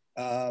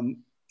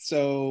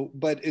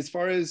 But as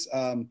far as,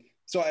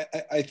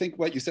 I think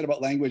what you said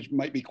about language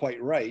might be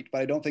quite right,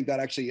 but I don't think that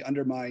actually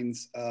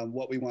undermines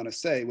what we want to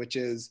say, which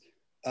is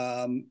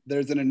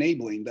there's an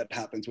enabling that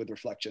happens with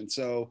reflection.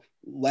 So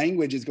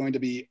language is going to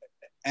be,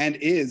 and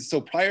is, so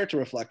prior to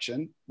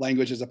reflection,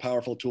 language is a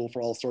powerful tool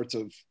for all sorts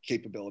of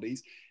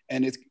capabilities.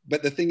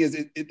 But the thing is,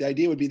 the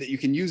idea would be that you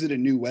can use it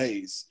in new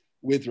ways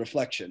with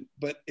reflection,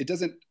 but it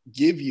doesn't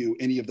give you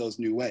any of those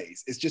new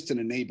ways. It's just an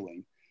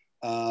enabling.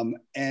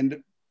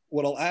 And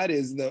what I'll add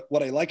is that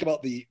what I like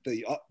about the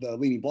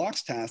leaning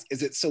blocks task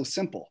is it's so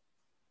simple.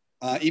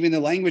 Even the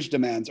language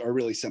demands are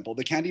really simple.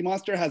 The candy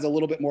monster has a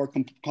little bit more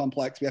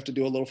complex. We have to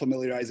do a little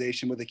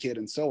familiarization with the kid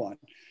and so on.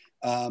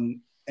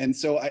 And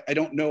so I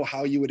don't know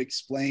how you would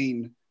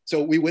explain.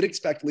 So we would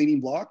expect leaning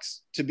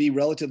blocks to be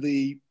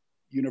relatively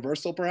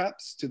universal,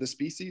 perhaps, to the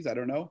species. I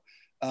don't know.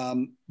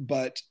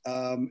 But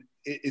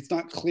it's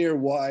not clear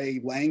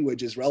why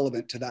language is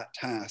relevant to that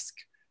task.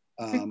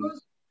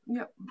 Because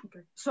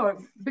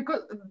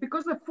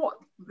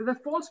the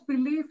false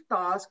belief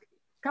task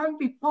can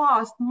be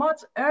passed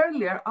much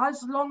earlier,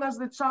 as long as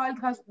the child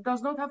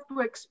does not have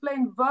to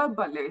explain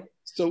verbally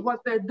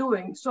what they're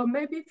doing. So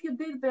maybe if you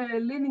did the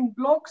leaning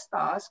blocks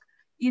task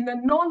in a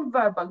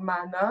non-verbal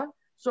manner,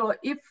 so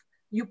if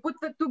you put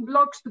the 2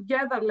 blocks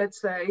together,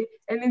 let's say,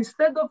 and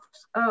instead of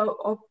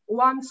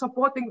one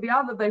supporting the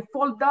other, they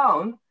fall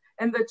down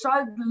and the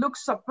child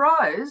looks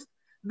surprised,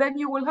 then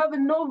you will have a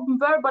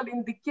non-verbal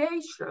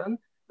indication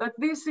that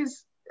this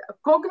is,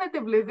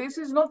 cognitively, this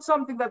is not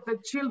something that the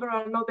children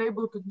are not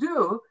able to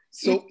do.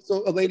 So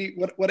Eleni,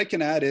 what I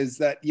can add is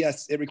that,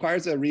 yes, it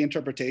requires a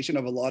reinterpretation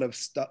of a lot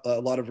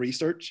of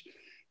research.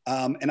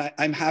 And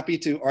I'm happy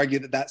to argue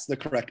that that's the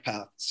correct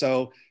path.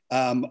 So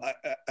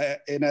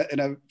in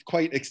a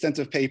quite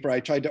extensive paper, I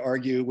tried to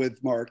argue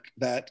with Mark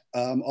that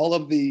all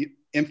of the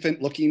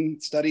infant looking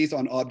studies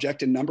on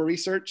object and number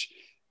research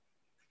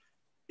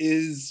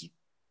is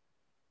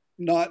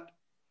not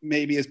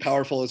maybe as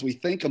powerful as we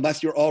think,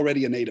 unless you're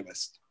already a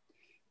nativist.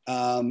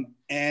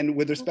 And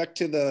with respect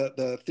to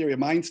the theory of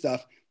mind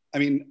stuff, I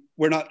mean,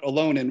 we're not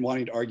alone in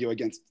wanting to argue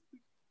against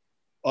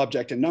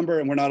object and number,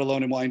 and we're not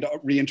alone in wanting to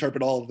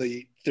reinterpret all of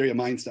the theory of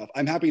mind stuff.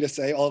 I'm happy to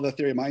say all of the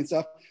theory of mind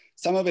stuff,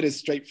 some of it is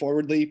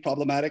straightforwardly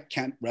problematic,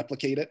 can't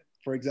replicate it,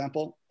 for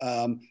example.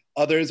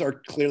 Others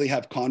clearly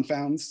have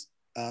confounds,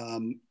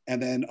 and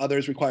then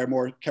others require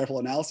more careful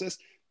analysis.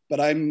 But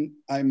I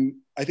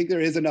think there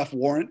is enough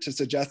warrant to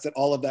suggest that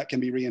all of that can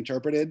be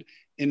reinterpreted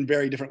in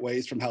very different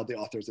ways from how the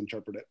authors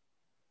interpret it.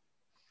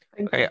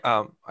 Okay,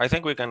 I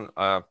think we can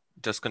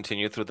just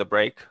continue through the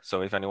break.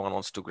 So if anyone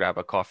wants to grab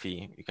a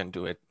coffee, you can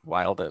do it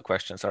while the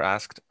questions are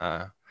asked.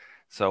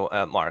 So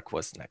Mark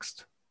was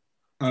next.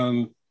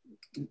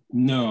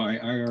 No, I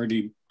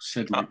already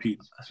said repeat.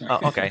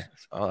 Okay,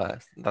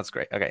 that's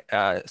great. Okay,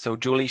 so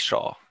Julie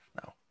Shaw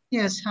now.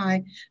 Yes,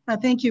 hi.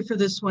 Thank you for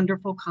this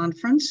wonderful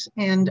conference.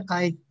 And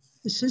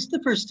this is the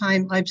first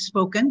time I've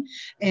spoken,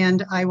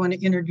 and I want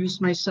to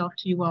introduce myself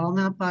to you all,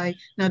 not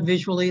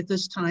visually at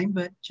this time,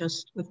 but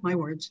just with my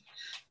words.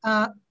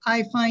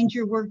 I find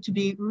your work to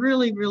be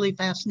really, really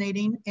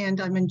fascinating,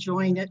 and I'm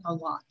enjoying it a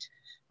lot.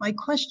 My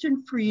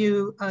question for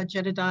you,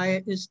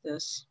 Jedediah, is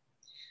this.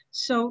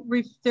 So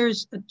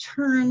there's a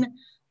turn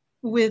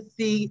with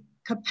the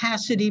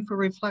capacity for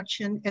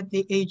reflection at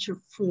the age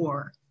of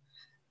 4.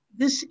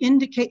 This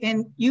indicate,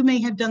 and you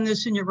may have done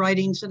this in your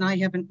writings and I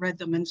haven't read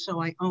them, and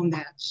so I own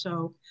that.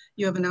 So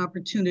you have an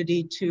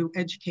opportunity to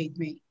educate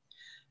me.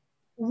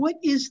 What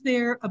is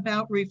there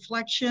about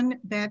reflection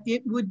that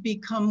it would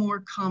become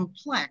more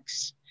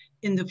complex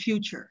in the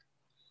future?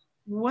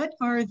 What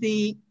are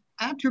the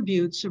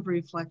attributes of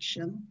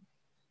reflection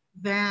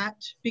that,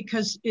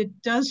 because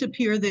it does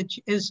appear that,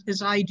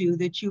 as I do,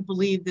 that you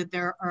believe that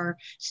there are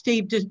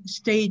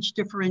stage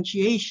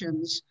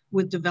differentiations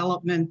with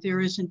development.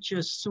 There isn't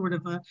just sort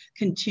of a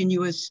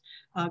continuous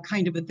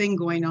kind of a thing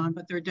going on,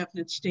 but there are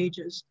definite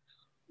stages.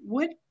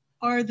 What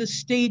are the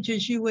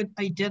stages you would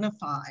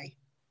identify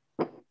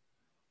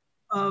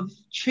of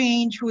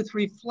change with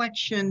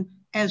reflection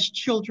as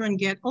children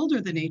get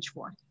older than age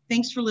 4?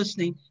 Thanks for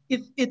listening.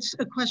 If it's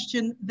a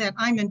question that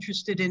I'm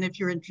interested in, if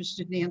you're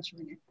interested in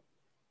answering it.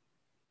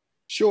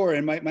 Sure,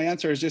 and my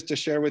answer is just to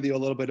share with you a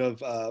little bit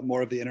of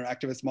more of the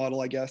interactivist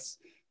model, I guess.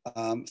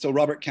 So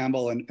Robert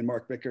Campbell and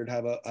Mark Bickard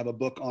have a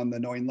book on the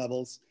knowing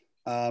levels,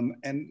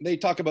 and they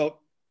talk about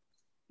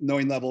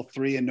knowing level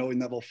 3 and knowing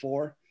level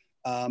 4.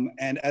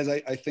 And as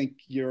I think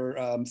you're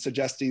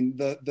suggesting,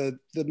 the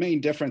main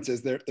difference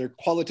is they're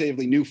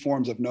qualitatively new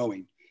forms of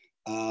knowing.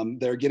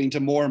 They're getting to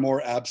more and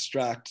more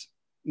abstract,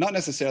 not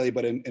necessarily,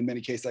 but in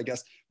many cases, I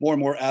guess, more and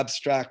more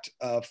abstract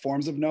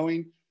forms of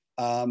knowing.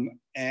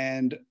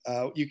 And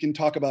you can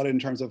talk about it in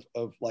terms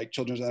of like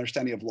children's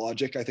understanding of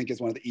logic, I think is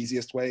one of the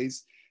easiest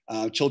ways.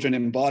 Children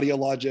embody a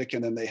logic,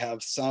 and then they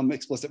have some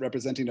explicit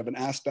representing of an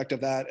aspect of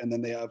that. And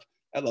then they have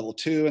at level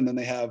 2, and then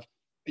they have,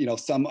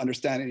 some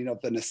understanding of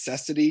the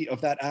necessity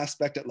of that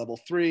aspect at level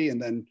 3, and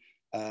then,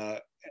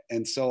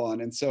 and so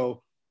on. And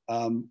so,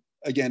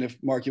 again, if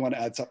Mark, you want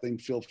to add something,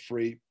 feel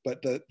free,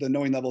 but the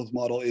knowing levels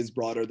model is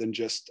broader than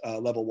just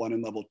level 1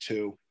 and level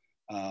 2.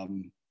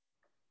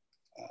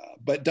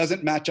 But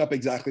doesn't match up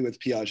exactly with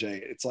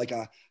Piaget. It's like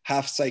a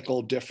half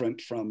cycle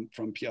different from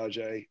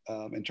Piaget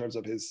in terms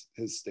of his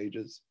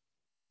stages.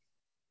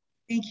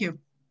 Thank you.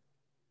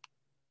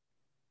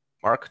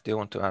 Mark, do you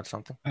want to add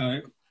something?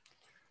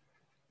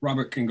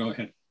 Robert can go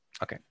ahead.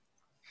 Okay.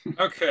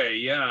 Okay,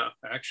 yeah,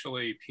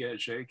 actually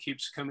Piaget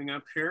keeps coming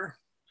up here.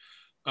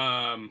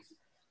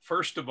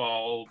 First of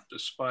all,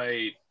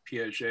 despite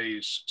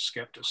Piaget's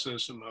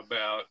skepticism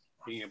about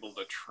being able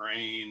to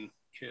train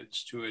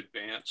kids to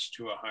advance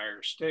to a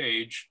higher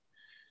stage,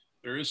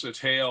 there is a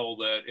tale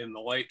that in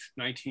the late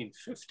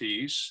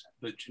 1950s,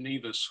 the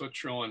Geneva,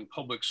 Switzerland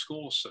public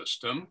school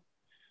system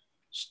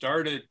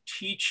started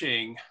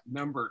teaching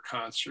number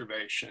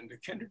conservation to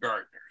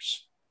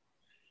kindergartners.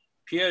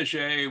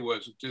 Piaget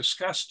was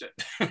disgusted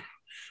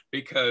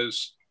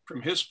because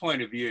from his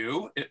point of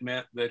view, it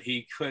meant that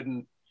he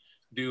couldn't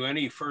do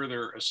any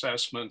further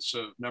assessments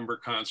of number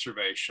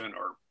conservation,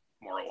 or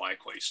more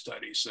likely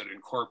studies that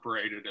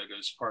incorporated it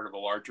as part of a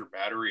larger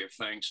battery of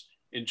things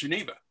in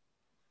Geneva.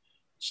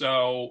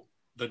 So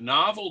the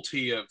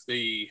novelty of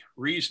the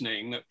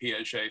reasoning that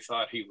Piaget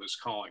thought he was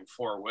calling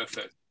for with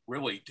it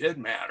really did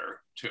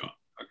matter to him,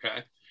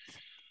 okay?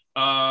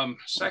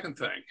 Second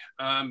thing,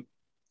 I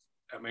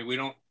mean, we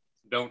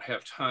don't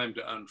have time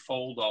to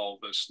unfold all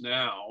this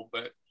now,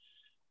 but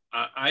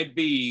I'd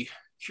be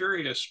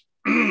curious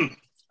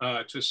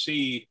to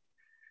see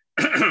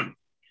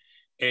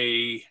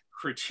a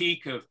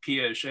critique of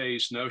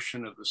Piaget's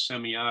notion of the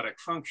semiotic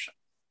function.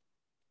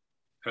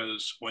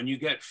 Because when you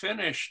get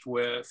finished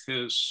with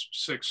his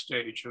 6th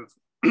stage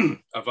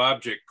of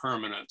object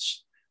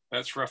permanence,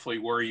 that's roughly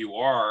where you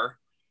are.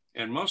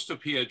 And most of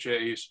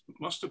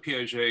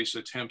Piaget's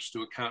attempts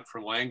to account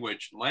for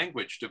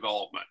language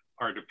development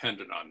are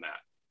dependent on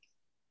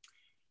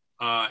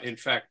that. In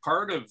fact,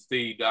 part of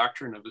the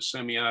doctrine of the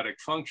semiotic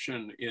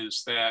function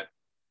is that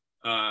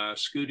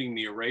scooting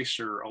the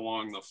eraser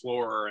along the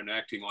floor and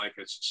acting like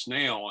it's a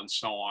snail and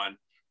so on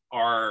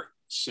are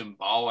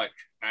symbolic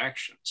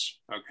actions,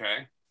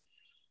 okay?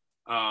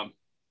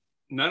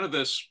 None of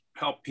this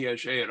helped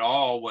Piaget at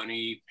all when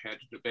he had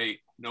to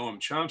debate Noam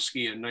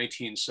Chomsky in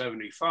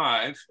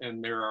 1975,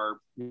 and there are,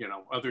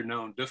 other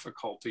known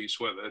difficulties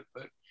with it,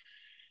 but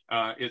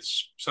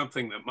it's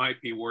something that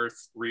might be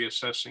worth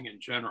reassessing in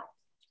general.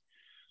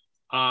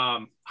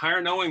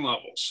 Higher knowing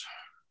levels.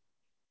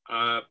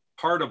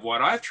 Part of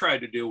what I've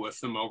tried to do with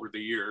them over the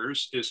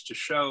years is to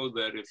show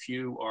that if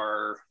you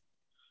are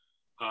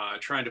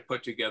trying to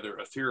put together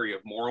a theory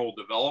of moral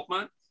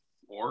development,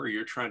 or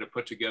you're trying to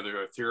put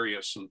together a theory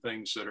of some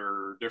things that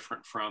are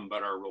different from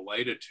but are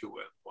related to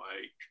it,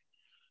 like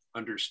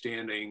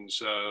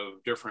understandings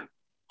of different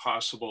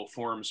possible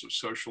forms of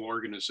social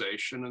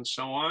organization and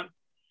so on.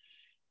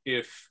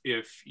 If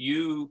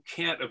you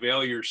can't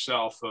avail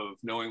yourself of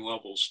knowing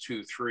levels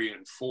 2, 3,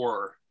 and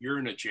 4, you're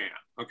in a jam,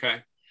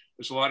 okay?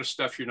 There's a lot of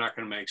stuff you're not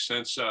going to make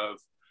sense of,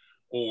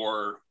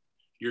 or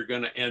you're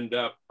going to end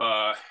up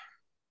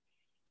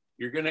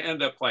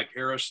like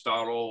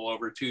Aristotle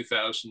over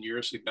 2,000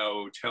 years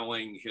ago,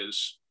 telling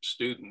his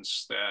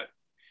students that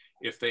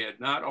if they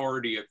had not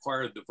already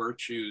acquired the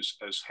virtues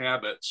as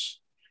habits,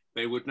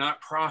 they would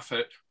not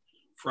profit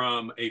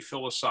from a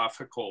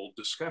philosophical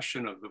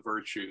discussion of the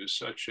virtues,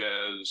 such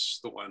as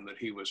the one that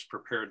he was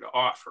prepared to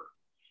offer.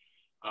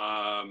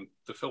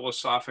 The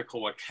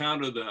philosophical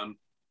account of them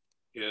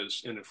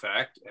is, in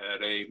effect,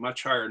 at a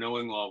much higher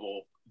knowing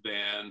level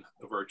than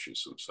the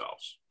virtues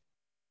themselves.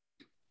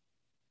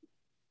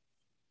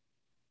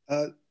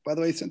 By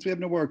the way, since we have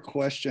no more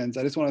questions,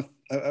 I just want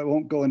to, I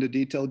won't go into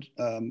detail,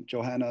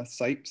 Johanna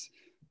Sipes,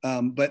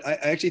 but I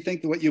actually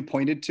think that what you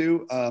pointed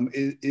to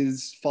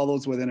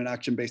follows within an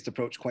action-based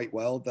approach quite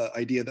well. The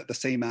idea that the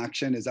same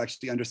action is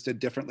actually understood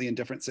differently in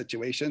different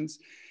situations.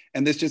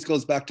 And this just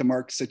goes back to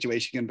Mark's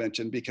situation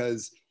convention,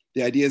 because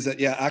the idea is that,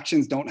 yeah,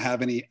 actions don't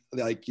have any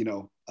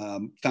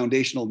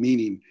foundational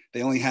meaning.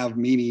 They only have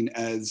meaning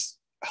as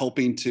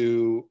helping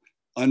to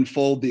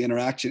unfold the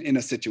interaction in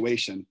a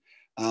situation.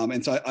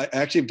 And so I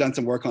actually have done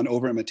some work on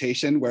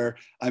over-imitation, where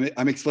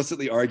I'm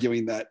explicitly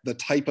arguing that the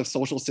type of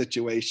social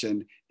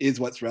situation is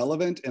what's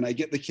relevant. And I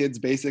get the kids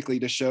basically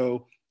to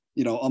show,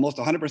 almost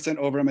 100%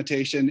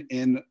 over-imitation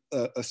in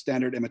a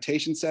standard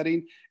imitation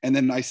setting. And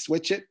then I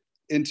switch it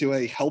into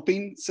a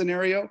helping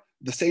scenario,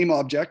 the same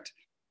object,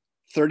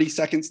 30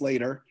 seconds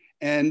later,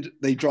 and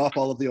they drop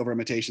all of the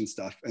over-imitation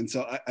stuff. And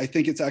so I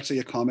think it's actually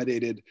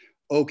accommodated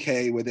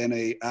okay within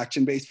a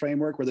action-based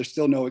framework where there's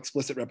still no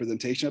explicit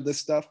representation of this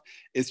stuff.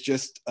 It's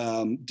just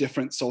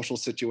different social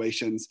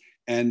situations,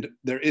 and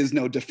there is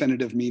no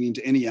definitive meaning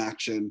to any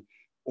action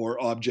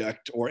or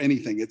object or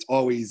anything. It's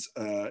always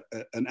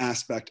an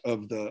aspect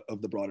of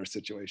the broader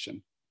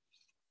situation.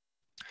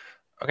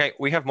 Okay,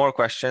 we have more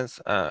questions,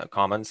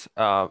 comments,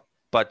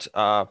 but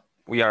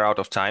we are out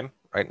of time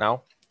right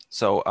now.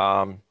 So,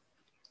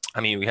 I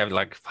mean, we have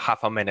like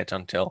half a minute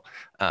until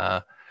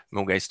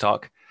Mugay's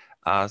talk.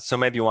 So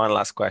maybe one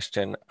last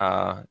question.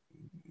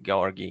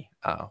 Georgi,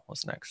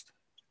 what's next?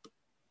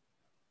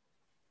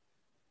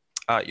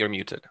 You're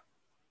muted.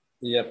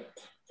 Yep.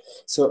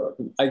 So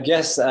I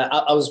guess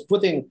I was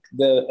putting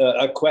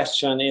a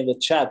question in the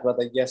chat,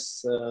 but I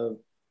guess the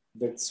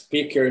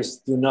speakers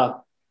do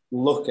not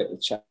look at the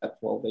chat.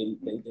 Well,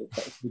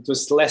 it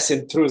was less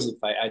intrusive,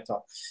 I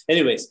thought.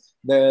 Anyways,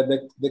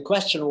 the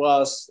question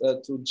was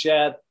to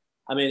Jed.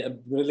 I mean, a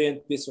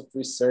brilliant piece of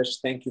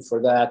research. Thank you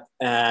for that.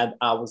 And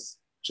I was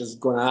just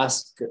going to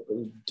ask,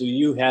 do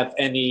you have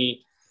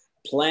any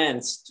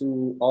plans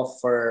to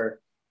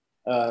offer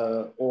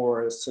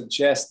or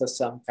suggest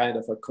some kind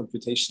of a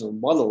computational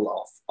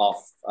model of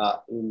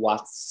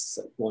what's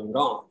going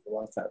on,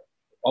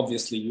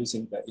 obviously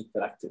using the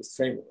interactivist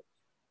framework?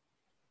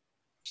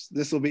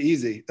 This will be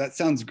easy. That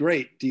sounds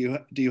great. Do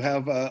you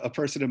have a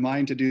person in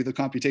mind to do the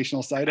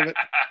computational side of it?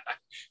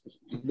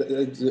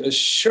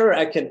 Sure,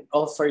 I can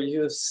offer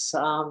you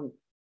some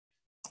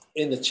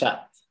in the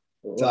chat.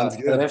 Sounds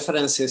good.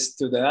 References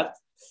to that,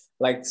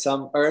 like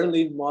some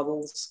early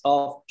models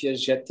of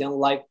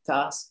Piagetian-like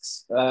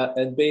tasks,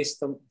 and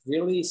based on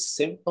really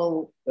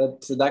simple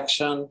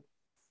production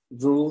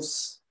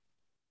rules.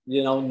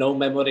 No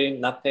memory,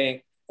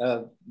 nothing.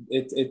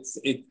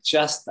 It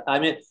just. I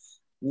mean,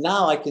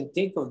 now I can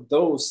think of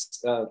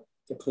those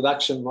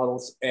production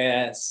models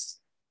as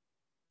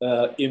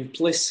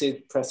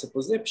implicit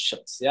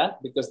presuppositions, yeah,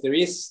 because there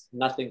is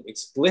nothing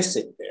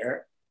explicit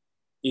there.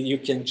 You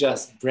can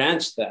just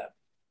branch them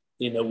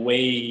in a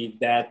way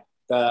that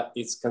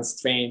is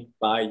constrained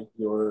by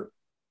your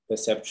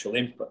perceptual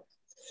input.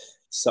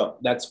 So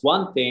that's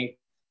one thing.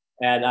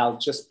 And I'll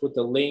just put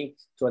a link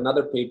to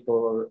another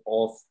paper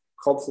of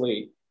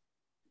hopefully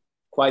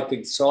quite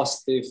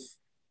exhaustive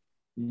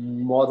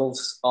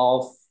models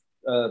of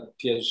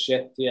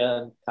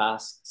Piagetian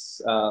tasks,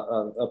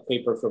 a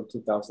paper from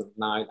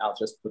 2009. I'll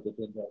just put it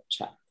in the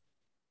chat.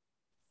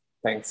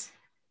 Thanks.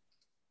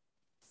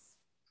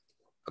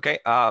 Okay,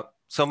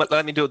 so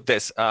let me do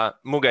this.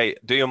 Mugay,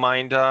 do you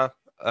mind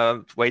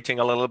waiting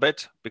a little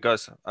bit?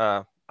 Because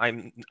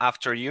I'm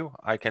after you.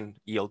 I can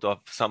yield off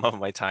some of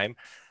my time.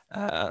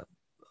 I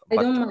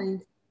don't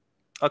mind.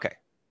 Okay,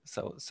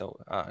 so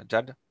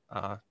Jed,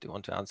 do you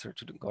want to answer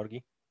to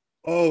Georgi?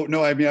 Oh,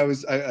 no, I mean,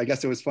 I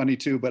guess it was funny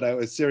too, but I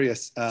was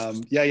serious.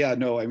 Yeah,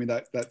 no, I mean,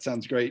 that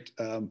sounds great.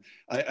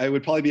 I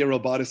would probably be a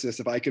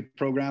roboticist if I could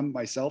program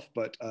myself,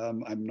 but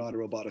I'm not a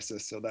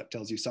roboticist. So that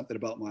tells you something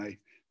about my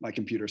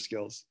computer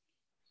skills.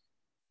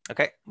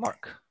 Okay,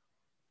 Mark.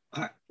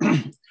 I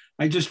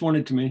just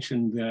wanted to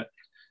mention that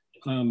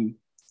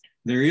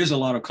there is a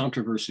lot of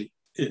controversy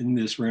in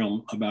this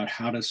realm about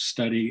how to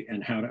study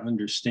and how to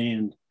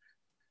understand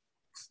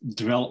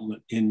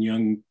development in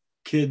young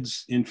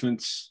kids,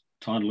 infants,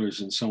 toddlers,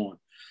 and so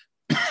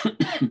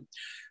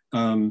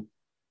on.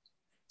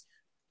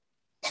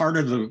 Part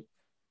of the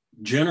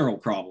general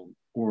problem,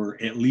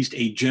 or at least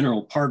a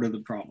general part of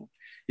the problem,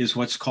 is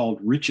what's called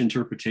rich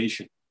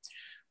interpretation,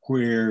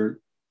 where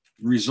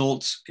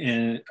results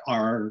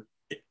are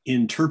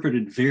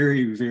interpreted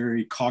very,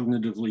 very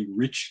cognitively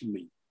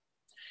richly.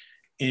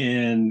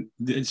 And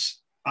this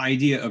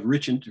idea of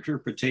rich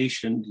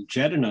interpretation,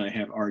 Jed and I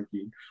have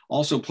argued,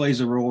 also plays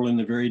a role in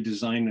the very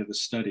design of the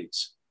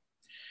studies.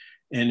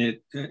 And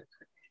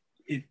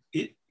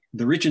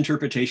the rich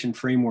interpretation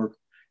framework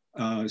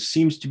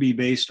seems to be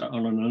based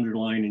on an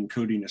underlying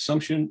encoding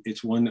assumption.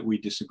 It's one that we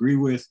disagree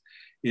with.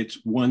 It's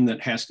one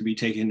that has to be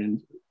taken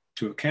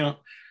into account.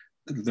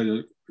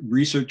 The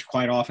research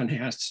quite often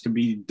has to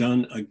be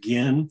done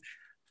again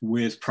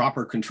with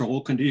proper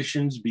control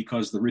conditions,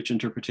 because the rich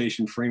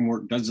interpretation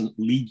framework doesn't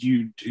lead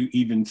you to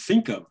even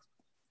think of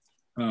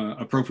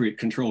appropriate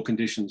control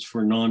conditions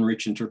for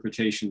non-rich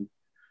interpretation,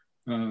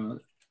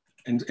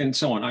 and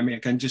so on. I mean, I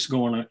can just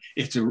go on.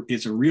 It's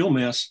a real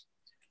mess,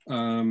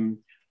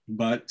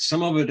 but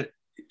some of it,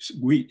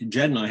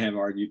 Jed and I have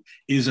argued,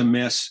 is a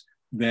mess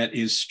that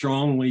is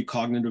strongly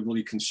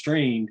cognitively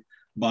constrained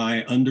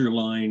by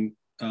underlying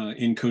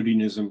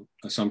encodingism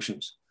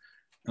assumptions.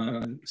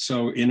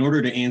 So in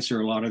order to answer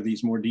a lot of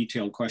these more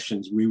detailed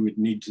questions, we would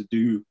need to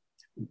do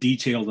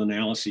detailed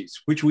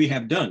analyses, which we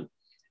have done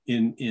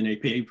in a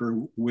paper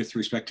with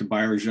respect to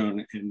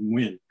Baillargeon and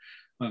Nguyen,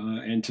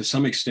 and to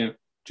some extent,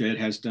 Jed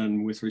has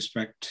done with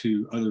respect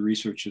to other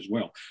research as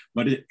well.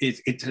 But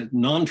it's a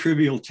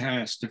non-trivial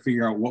task to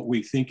figure out what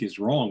we think is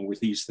wrong with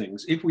these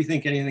things, if we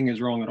think anything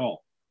is wrong at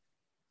all.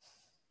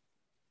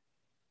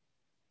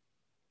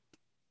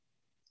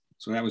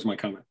 So that was my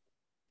comment.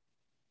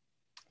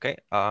 Okay,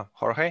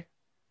 Jorge?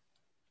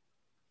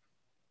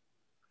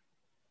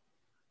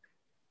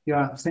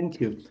 Yeah, thank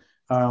you.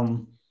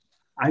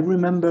 I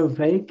remember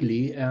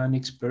vaguely an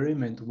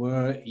experiment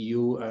where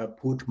you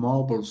put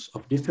marbles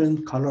of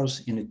different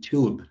colors in a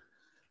tube,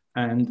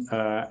 and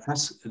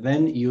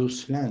then you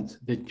slant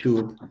the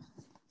tube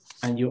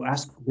and you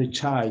ask the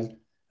child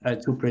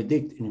to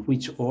predict in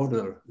which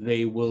order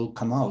they will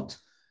come out.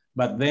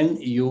 But then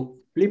you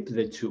flip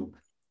the tube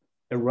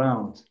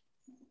around,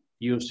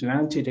 you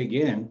slant it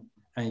again,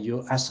 and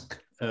you ask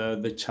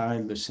the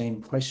child the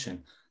same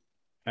question.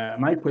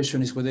 My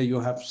question is whether you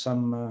have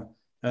some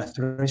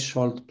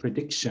threshold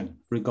prediction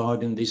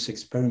regarding this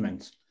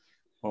experiment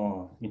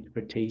or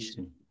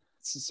interpretation.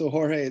 So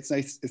Jorge, it's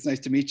nice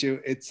to meet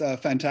you. It's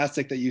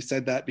fantastic that you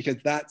said that, because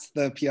that's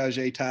the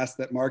Piaget task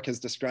that Mark has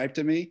described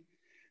to me.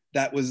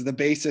 That was the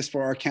basis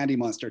for our candy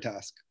monster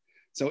task.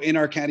 So in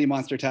our candy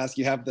monster task,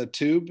 you have the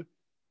tube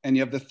and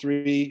you have the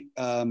 3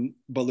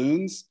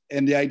 balloons.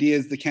 And the idea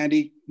is the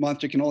candy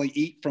monster can only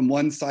eat from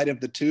one side of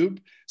the tube.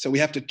 So we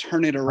have to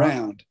turn it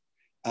around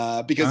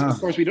because of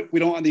course we don't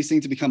want these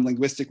things to become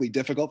linguistically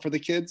difficult for the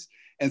kids.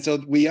 And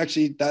so we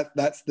actually,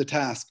 that's the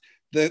task.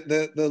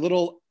 The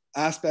little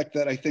aspect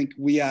that I think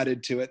we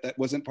added to it that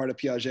wasn't part of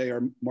Piaget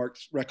or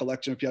Mark's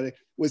recollection of Piaget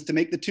was to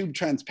make the tube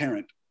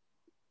transparent.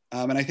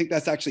 And I think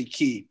that's actually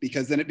key,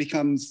 because then it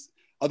becomes,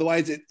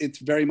 otherwise it's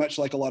very much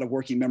like a lot of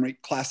working memory,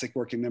 classic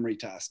working memory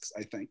tasks,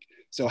 I think.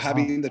 So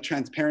having the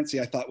transparency,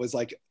 I thought, was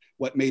like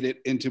what made it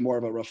into more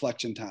of a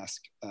reflection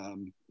task.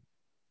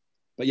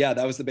 But yeah,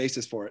 that was the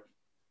basis for it.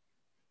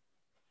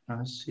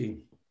 I see.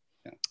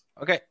 Yeah.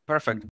 Okay, perfect.